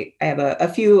 I have a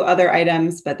few other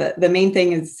items, but the main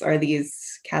thing are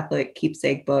these Catholic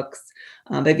keepsake books.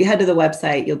 But if you head to the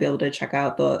website, you'll be able to check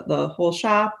out the whole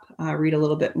shop, read a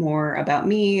little bit more about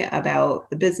me, about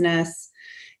the business,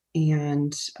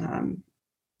 and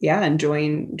and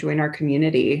join our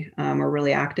community. We're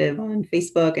really active on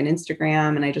Facebook and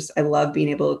Instagram, and I love being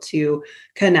able to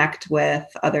connect with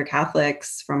other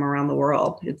Catholics from around the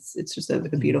world. It's just a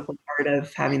beautiful part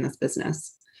of having this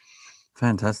business.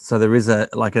 Fantastic. So there is a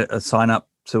sign up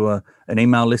to an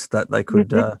email list that they could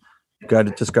go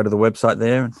to the website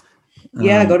there.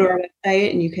 Go to our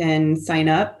website and you can sign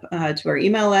up to our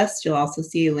email list. You'll also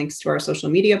see links to our social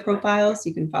media profiles.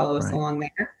 You can follow us along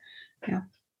there. Yeah.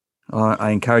 I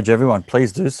encourage everyone,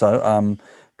 please do so.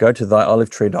 Go to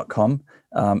thyolivetree.com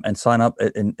and sign up.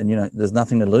 And there's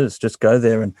nothing to lose. Just go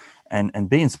there and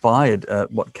be inspired.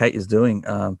 What Kate is doing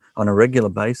on a regular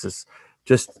basis,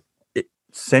 just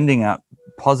sending out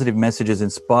positive messages,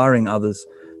 inspiring others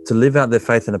to live out their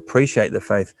faith and appreciate their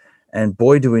faith. And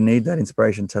boy, do we need that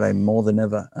inspiration today more than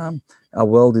ever. Our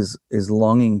world is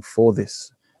longing for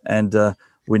this, and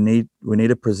we need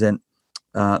to present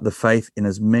the faith in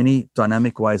as many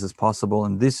dynamic ways as possible.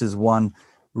 And this is one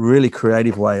really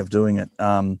creative way of doing it.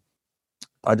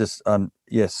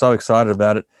 So excited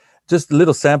about it. Just a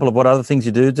little sample of what other things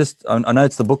you do. I know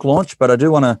it's the book launch, but I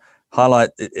do want to highlight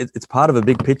it's part of a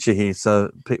big picture here.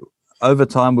 So over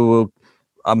time,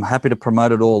 I'm happy to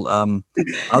promote it all.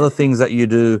 Other things that you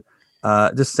do,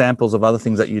 just samples of other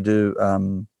things that you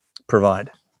do provide.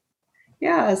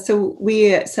 Yeah, so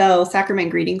we sell sacrament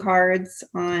greeting cards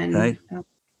on the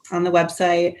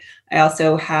website. I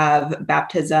also have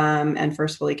baptism and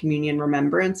First Holy Communion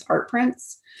remembrance art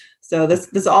prints. So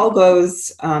this all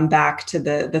goes back to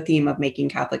the theme of making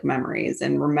Catholic memories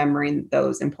and remembering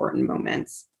those important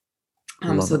moments.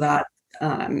 The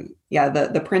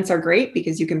prints are great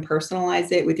because you can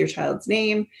personalize it with your child's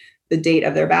name, the date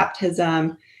of their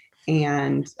baptism,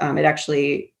 and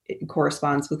it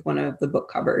corresponds with one of the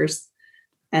book covers.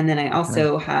 And then I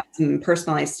also have some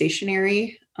personalized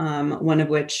stationery, one of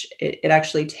which it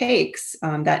actually takes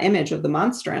that image of the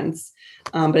monstrance,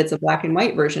 but it's a black and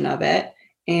white version of it.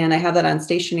 And I have that on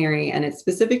stationery, and it's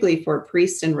specifically for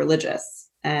priests and religious,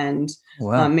 and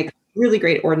make really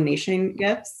great ordination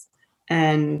gifts.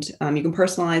 And you can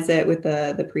personalize it with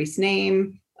the priest's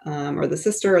name or the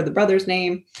sister or the brother's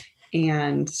name,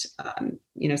 and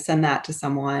send that to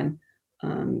someone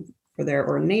for their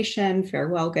ordination,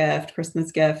 farewell gift,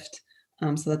 Christmas gift.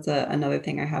 So that's another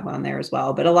thing I have on there as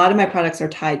well. But a lot of my products are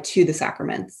tied to the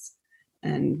sacraments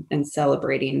and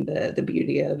celebrating the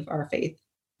beauty of our faith.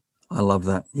 I love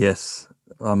that. Yes.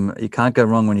 You can't go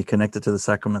wrong when you connect it to the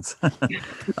sacraments.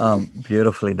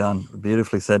 Beautifully done.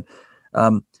 Beautifully said.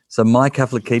 So My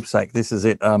Catholic Keepsake, this is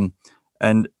it.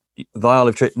 And Thy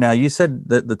Olive Tree. Now, you said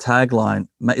that the tagline,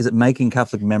 is it Making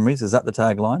Catholic Memories? Is that the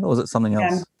tagline, or is it something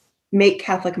else? Make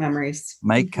Catholic memories.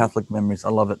 Make Catholic memories. I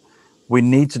love it. We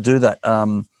need to do that,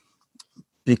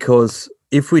 because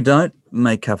if we don't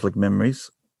make Catholic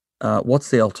memories, what's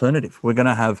the alternative? We're going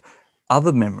to have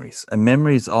other memories, and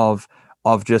memories of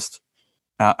just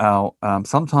our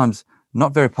sometimes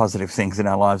not very positive things in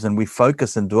our lives, and we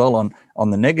focus and dwell on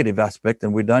the negative aspect,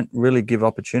 and we don't really give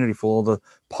opportunity for all the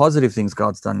positive things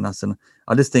God's done in us. And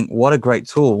I just think what a great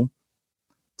tool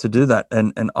to do that.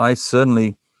 And I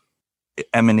certainly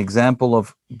am an example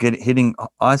of hitting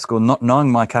high school, not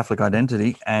knowing my Catholic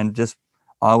identity, and just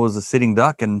I was a sitting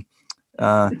duck, and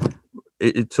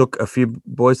it took a few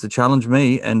boys to challenge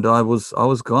me, and I was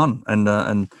gone, and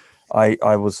I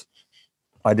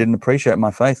didn't appreciate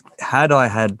my faith. Had I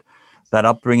had that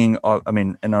upbringing,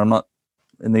 and I'm not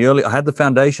in the early, I had the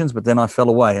foundations, but then I fell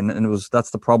away, and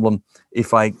that's the problem.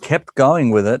 If I kept going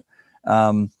with it,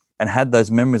 and had those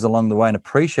memories along the way and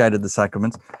appreciated the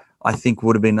sacraments, I think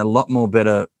would have been a lot more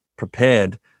better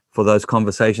prepared for those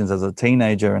conversations as a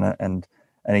teenager and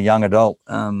a young adult.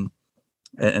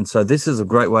 And so this is a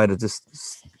great way to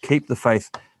just keep the faith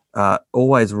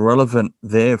always relevant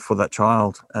there for that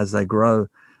child as they grow.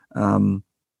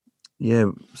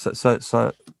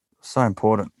 So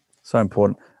important. So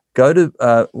important. Go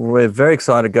to, we're very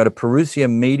excited. Go to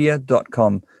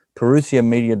parousiamedia.com,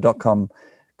 parousiamedia.com,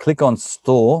 click on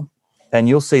store, and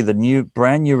you'll see the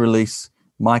brand new release,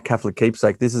 My Catholic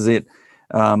Keepsake. This is it.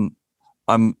 I'm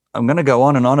going to go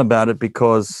on and on about it,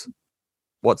 because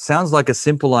what sounds like a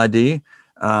simple idea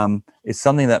is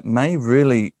something that may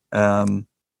really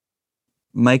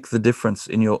make the difference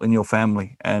in your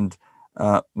family. And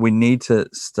we need to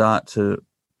start to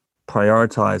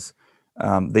prioritize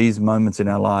these moments in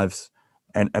our lives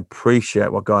and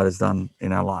appreciate what God has done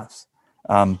in our lives.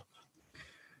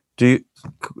 We've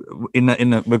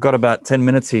got about 10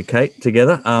 minutes here, Kate,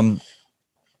 together.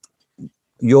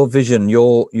 Your vision,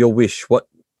 your wish, what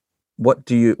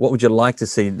would you like to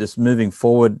see just moving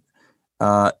forward?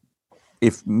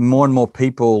 If more and more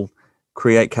people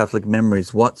create Catholic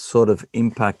memories, what sort of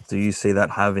impact do you see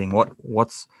that having?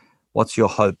 What's your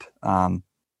hope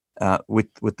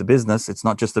with the business? It's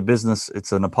not just a business;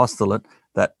 it's an apostolate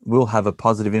that will have a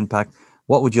positive impact.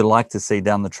 What would you like to see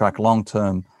down the track, long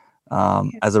term,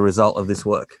 as a result of this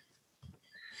work?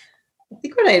 I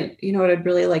think what I'd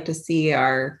really like to see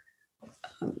are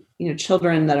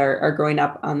children that are growing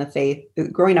up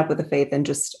with the faith and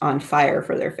just on fire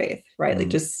for their faith, right? Like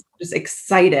just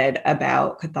excited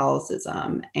about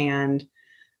Catholicism. And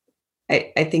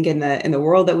I think in the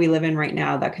world that we live in right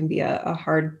now, that can be a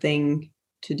hard thing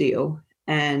to do.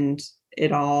 And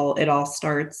it all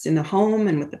starts in the home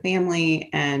and with the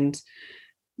family. And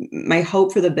my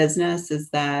hope for the business is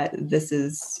that this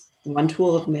is one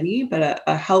tool of many, but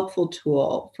a helpful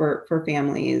tool for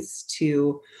families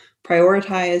to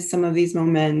prioritize some of these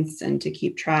moments and to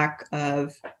keep track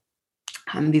of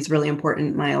these really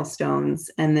important milestones.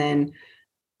 And then,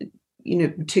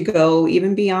 to go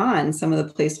even beyond some of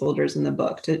the placeholders in the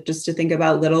book, to think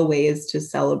about little ways to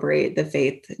celebrate the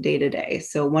faith day to day.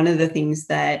 So one of the things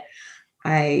that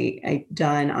I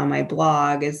done on my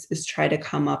blog is try to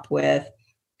come up with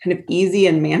kind of easy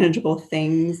and manageable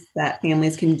things that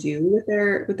families can do with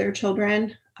their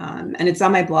children. And it's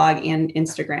on my blog and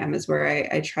Instagram is where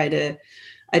I try to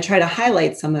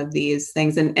highlight some of these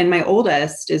things. And my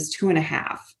oldest is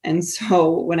 2.5. And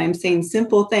so when I'm saying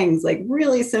simple things, like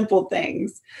really simple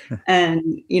things,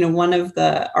 and, one of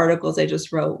the articles I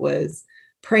just wrote was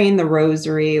praying the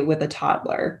rosary with a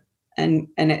toddler and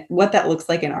what that looks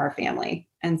like in our family.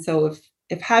 And so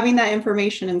if having that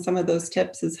information and some of those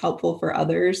tips is helpful for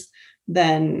others,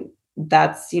 then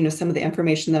that's, some of the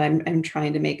information that I'm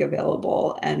trying to make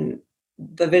available. And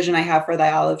the vision I have for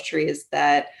Thy Olive Tree is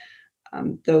that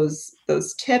those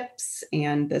tips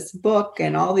and this book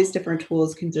and all these different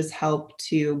tools can just help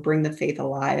to bring the faith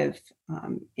alive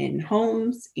in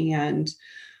homes and,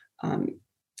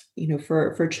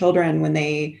 for children when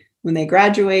they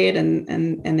graduate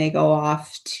and they go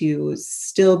off to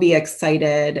still be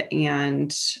excited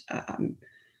and,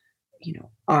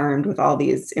 armed with all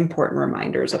these important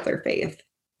reminders of their faith.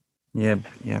 Yeah,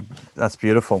 that's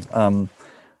beautiful.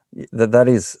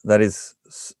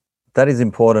 That is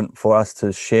important for us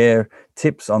to share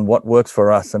tips on what works for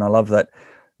us, and I love that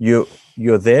you're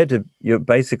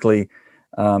basically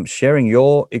sharing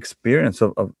your experience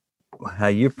of how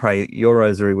you pray your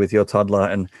rosary with your toddler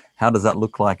and how does that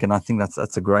look like. And I think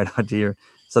that's a great idea.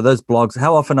 So those blogs,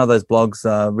 how often are those blogs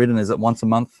written? Is it once a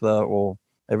month or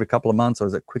every couple of months, or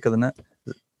is it quicker than that?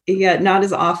 Yeah, not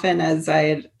as often as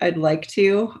I'd like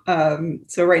to.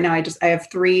 So right now I have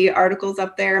 3 articles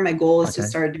up there. My goal is to Okay.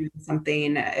 start doing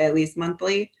something at least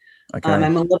monthly. Okay.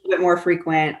 I'm a little bit more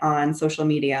frequent on social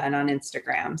media and on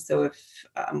Instagram. So if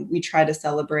we try to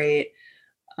celebrate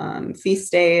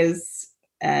feast days,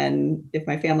 and if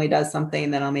my family does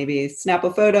something, then I'll maybe snap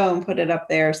a photo and put it up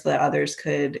there so that others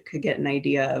could get an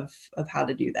idea of how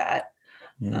to do that.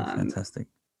 Yeah, Um, fantastic.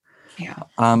 yeah.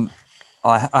 Um,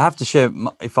 I have to share,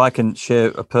 if I can share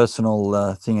a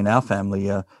personal thing in our family.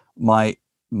 My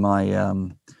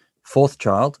fourth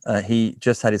child, he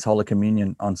just had his Holy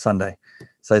Communion on Sunday,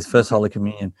 so his first Okay. Holy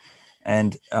Communion,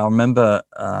 and I remember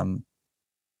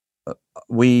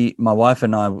my wife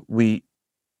and I,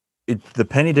 the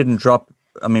penny didn't drop.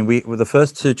 I mean, the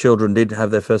first 2 children did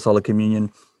have their first Holy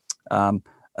Communion, um,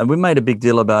 and we made a big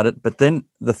deal about it. But then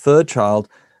the third child,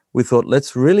 we thought,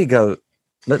 let's really go,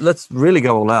 let's really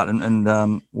go all out,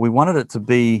 and we wanted it to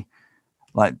be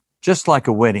like just like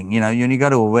a wedding. You go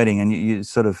to a wedding and you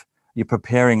sort of you're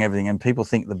preparing everything, and people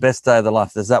think the best day of their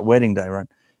life, there's that wedding day, right?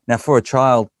 Now, for a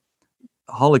child,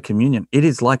 Holy Communion, it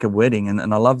is like a wedding,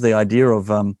 and I love the idea of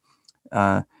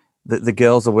uh, the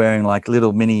girls are wearing like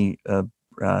little mini. Uh,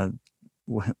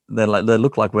 they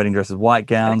look like wedding dresses, white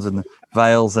gowns and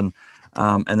veils, and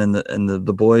then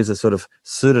the boys are sort of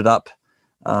suited up,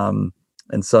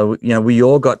 and so we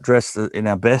all got dressed in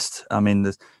our best. I mean,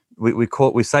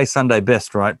 we say Sunday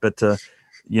best, right? But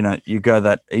you go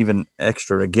that even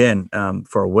extra again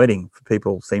for a wedding.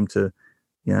 People seem to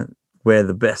wear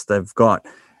the best they've got,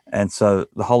 and so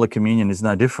the Holy Communion is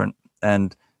no different.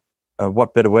 And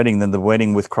what better wedding than the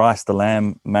wedding with Christ, the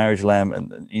Lamb, marriage lamb,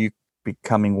 and you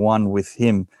becoming one with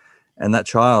Him. And that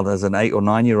child, as an 8 or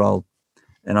 9-year-old,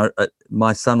 and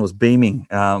my son was beaming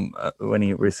when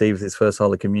he received his first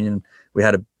Holy Communion. We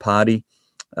had a party,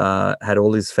 had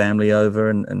all his family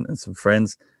over and some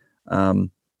friends,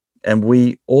 and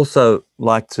we also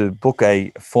like to book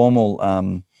a formal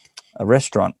a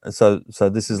restaurant. So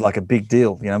this is like a big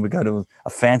deal. We go to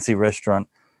a fancy restaurant.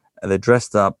 They're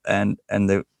dressed up and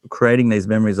they're creating these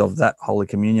memories of that Holy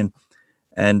Communion.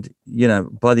 And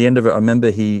by the end of it, I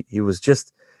remember he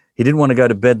didn't want to go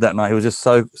to bed that night. He was just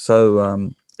so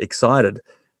excited,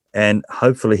 and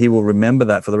hopefully he will remember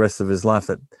that for the rest of his life.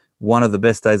 That one of the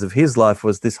best days of his life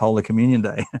was this Holy Communion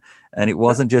day, and it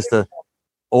wasn't just a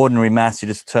ordinary mass. You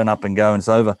just turn up and go and it's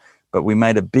over. But we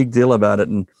made a big deal about it,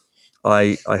 and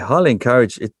I highly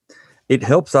encourage it. It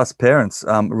helps us parents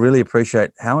really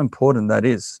appreciate how important that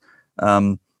is.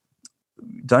 Don't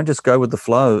just go with the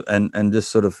flow and just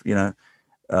sort of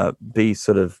be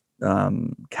sort of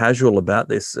casual about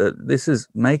this. This is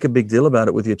make a big deal about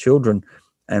it with your children,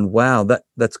 and wow,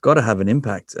 that's got to have an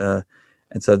impact.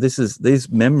 And so these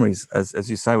memories, as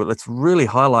you say, well, let's really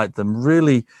highlight them,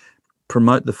 really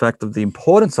promote the fact of the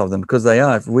importance of them, because they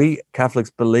are. If we Catholics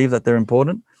believe that they're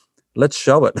important, let's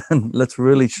show it, and let's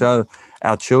really show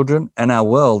our children and our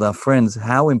world, our friends,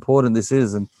 how important this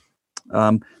is. And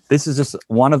this is just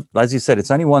one of, as you said,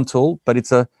 it's only one tool, but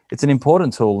it's an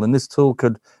important tool, and this tool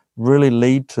could really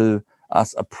lead to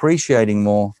us appreciating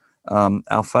more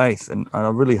our faith. And I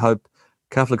really hope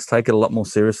Catholics take it a lot more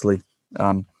seriously.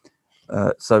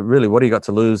 So really, what do you got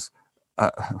to lose?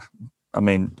 I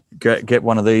mean, get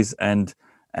one of these and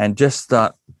just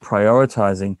start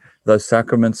prioritizing those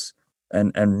sacraments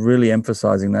and really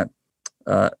emphasizing that.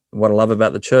 What I love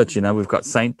about the church, we've got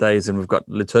saint days and we've got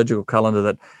liturgical calendar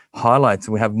that highlights.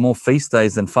 We have more feast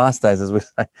days than fast days, as we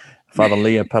say. Father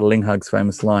Leo Padalinghug's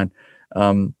famous line,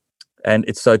 and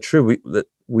it's so true.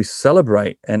 We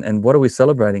celebrate, and what are we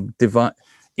celebrating? Divine,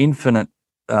 infinite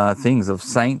things of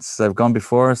saints that have gone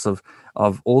before us, of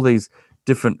all these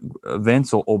different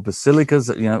events or basilicas,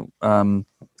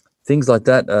 things like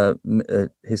that,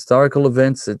 historical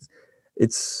events.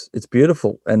 It's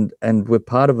beautiful, and we're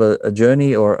part of a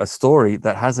journey or a story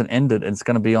that hasn't ended, and it's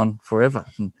going to be on forever.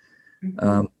 And,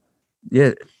 Mhm.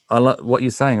 yeah, I love what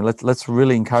you're saying. Let's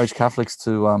really encourage Catholics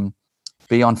to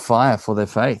be on fire for their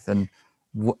faith, and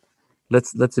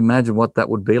let's imagine what that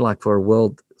would be like for a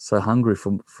world so hungry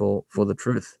for the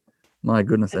truth. My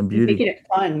goodness, and And beauty. making it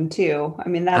fun too. I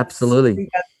mean, I Absolutely. think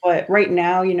that's what right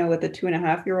now, with a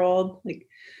 2.5-year-old, like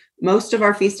most of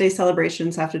our feast day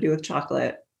celebrations have to do with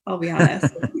chocolate. I'll be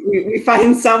honest. We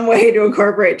find some way to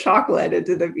incorporate chocolate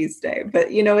into the feast day, but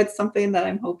it's something that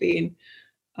I'm hoping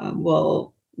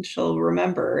will she'll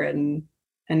remember and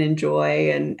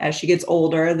enjoy. And as she gets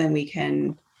older, then we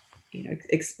can,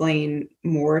 explain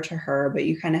more to her. But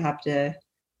you kind of have to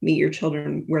meet your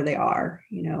children where they are,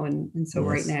 and so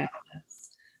right Yes. now,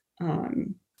 that's,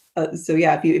 so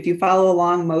yeah, if you follow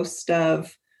along, most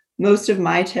of most of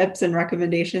my tips and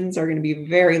recommendations are going to be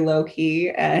very low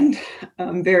key and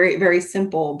very, very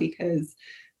simple because,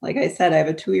 like I said, I have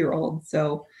a 2-year-old.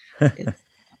 So it's,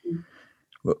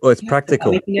 Well, it's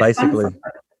practical, basically.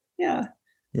 Yeah.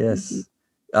 Yes.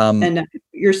 And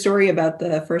your story about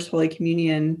the first Holy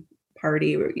Communion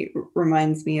party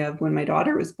reminds me of when my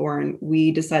daughter was born.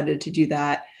 We decided to do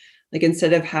that. Like,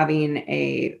 instead of having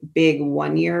a big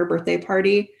 1-year birthday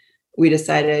party, we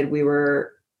decided we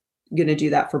were going to do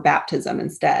that for baptism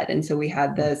instead. And so we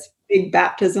had this big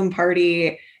baptism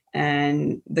party.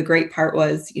 And the great part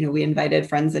was, we invited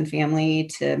friends and family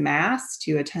to Mass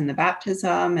to attend the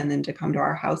baptism and then to come to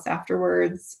our house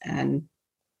afterwards. And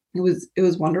it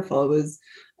was wonderful. It was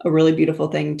a really beautiful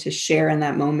thing to share in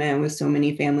that moment with so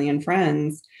many family and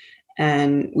friends.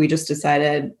 And we just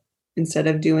decided, instead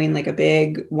of doing like a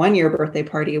big 1-year birthday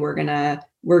party, we're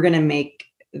gonna make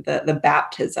the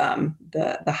baptism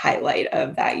the highlight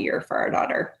of that year for our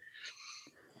daughter.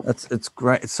 It's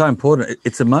great. It's so important.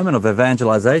 It's a moment of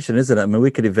evangelization, isn't it? I mean, we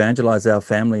could evangelize our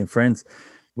family and friends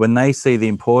when they see the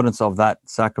importance of that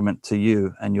sacrament to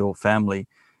you and your family.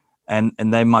 And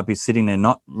they might be sitting there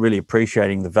not really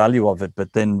appreciating the value of it,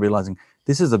 but then realizing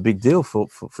this is a big deal for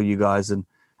you guys. And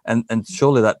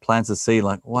surely that plants a seed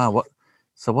like, wow,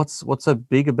 what's so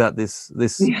big about this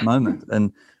moment?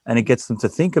 And it gets them to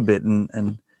think a bit.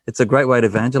 And it's a great way to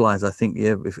evangelize, I think.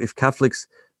 Yeah, if Catholics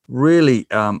really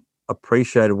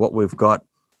appreciated what we've got,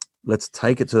 let's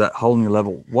take it to that whole new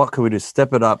level. What can we do?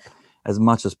 Step it up as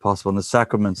much as possible. And the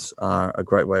sacraments are a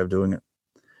great way of doing it.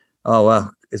 Oh,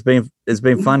 wow. It's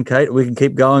been fun, Kate. We can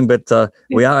keep going, but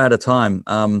we are out of time.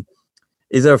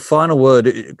 Is there a final word?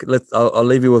 I'll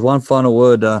leave you with one final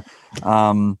word.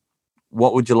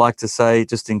 What would you like to say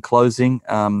just in closing?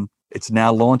 It's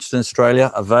now launched in Australia,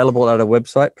 available at our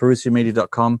website,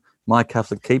 parousiamedia.com, My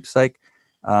Catholic Keepsake.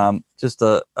 Just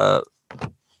a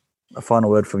final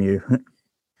word from you.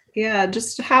 Yeah,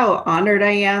 just how honored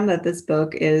I am that this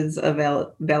book is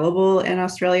available in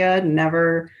Australia.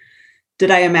 Never did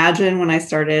I imagine when I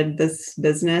started this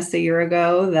business a year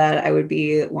ago that I would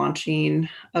be launching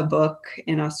a book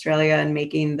in Australia and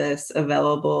making this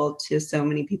available to so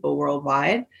many people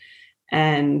worldwide.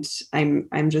 And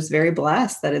I'm just very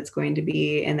blessed that it's going to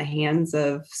be in the hands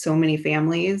of so many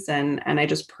families. And I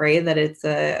just pray that it's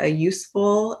a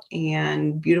useful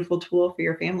and beautiful tool for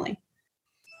your family.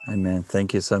 Amen.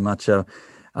 Thank you so much.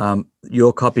 Get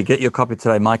your copy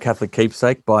today, My Catholic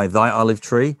Keepsake by Thy Olive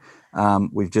Tree.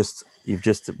 You've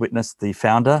just witnessed the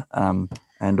founder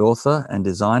and author and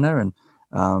designer,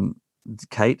 and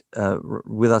Kate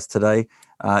with us today.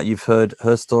 You've heard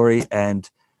her story, and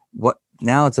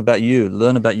now it's about you.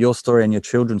 Learn about your story and your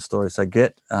children's story. So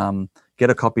get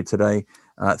a copy today.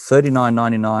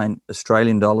 $39.99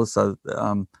 Australian dollars. So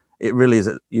it really is.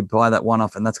 You buy that one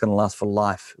off, and that's going to last for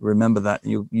life. Remember that.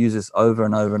 You'll use this over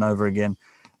and over and over again.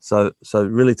 So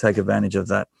really take advantage of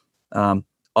that.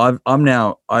 I'm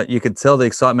now. You can tell the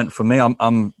excitement for me.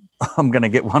 I'm going to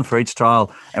get one for each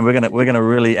child, and we're going to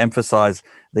really emphasize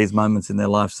these moments in their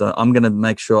life. So I'm going to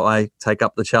make sure I take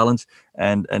up the challenge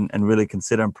and really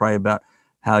consider and pray about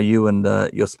how you and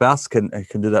your spouse can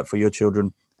do that for your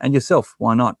children and yourself.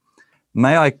 Why not?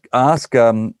 May I ask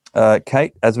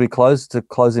Kate, as we close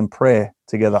in prayer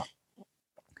together?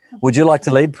 Would you like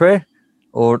to lead prayer,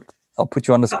 or I'll put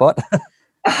you on the spot?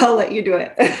 I'll let you do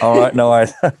it. All right, no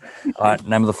worries. All right, in the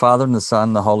name of the Father and the Son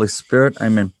and the Holy Spirit,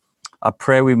 amen. A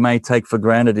prayer we may take for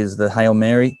granted is the Hail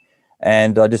Mary,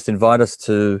 and I just invite us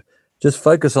to just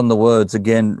focus on the words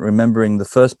again, remembering the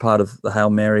first part of the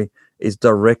Hail Mary is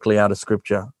directly out of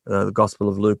Scripture, the Gospel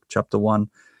of Luke, chapter 1,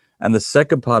 and the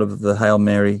second part of the Hail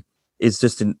Mary is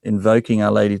just invoking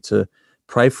Our Lady to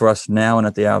pray for us now and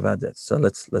at the hour of our death. So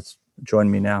let's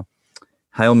join me now.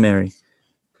 Hail Mary,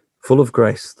 full of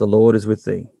grace, the Lord is with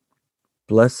thee.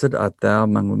 Blessed art thou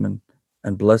among women,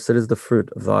 and blessed is the fruit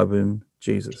of thy womb,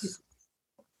 Jesus.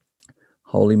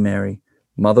 Holy Mary,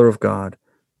 Mother of God,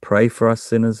 pray for us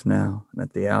sinners now and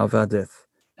at the hour of our death.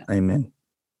 Amen.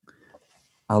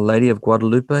 Our Lady of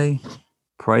Guadalupe,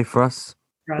 pray for us.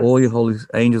 All your holy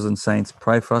angels and saints,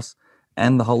 pray for us.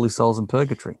 And the holy souls in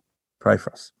purgatory, pray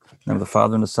for us. In the name of the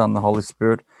Father and the Son and the Holy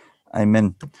Spirit.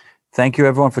 Amen. Thank you,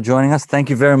 everyone, for joining us. Thank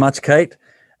you very much, Kate.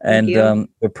 And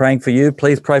we're praying for you.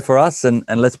 Please pray for us, and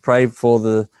let's pray for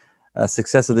the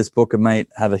success of this book, and may it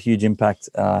have a huge impact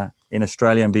in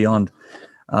Australia and beyond.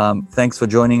 Thanks for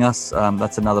joining us.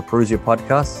 That's another Parousia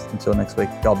podcast. Until next week,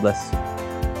 God bless.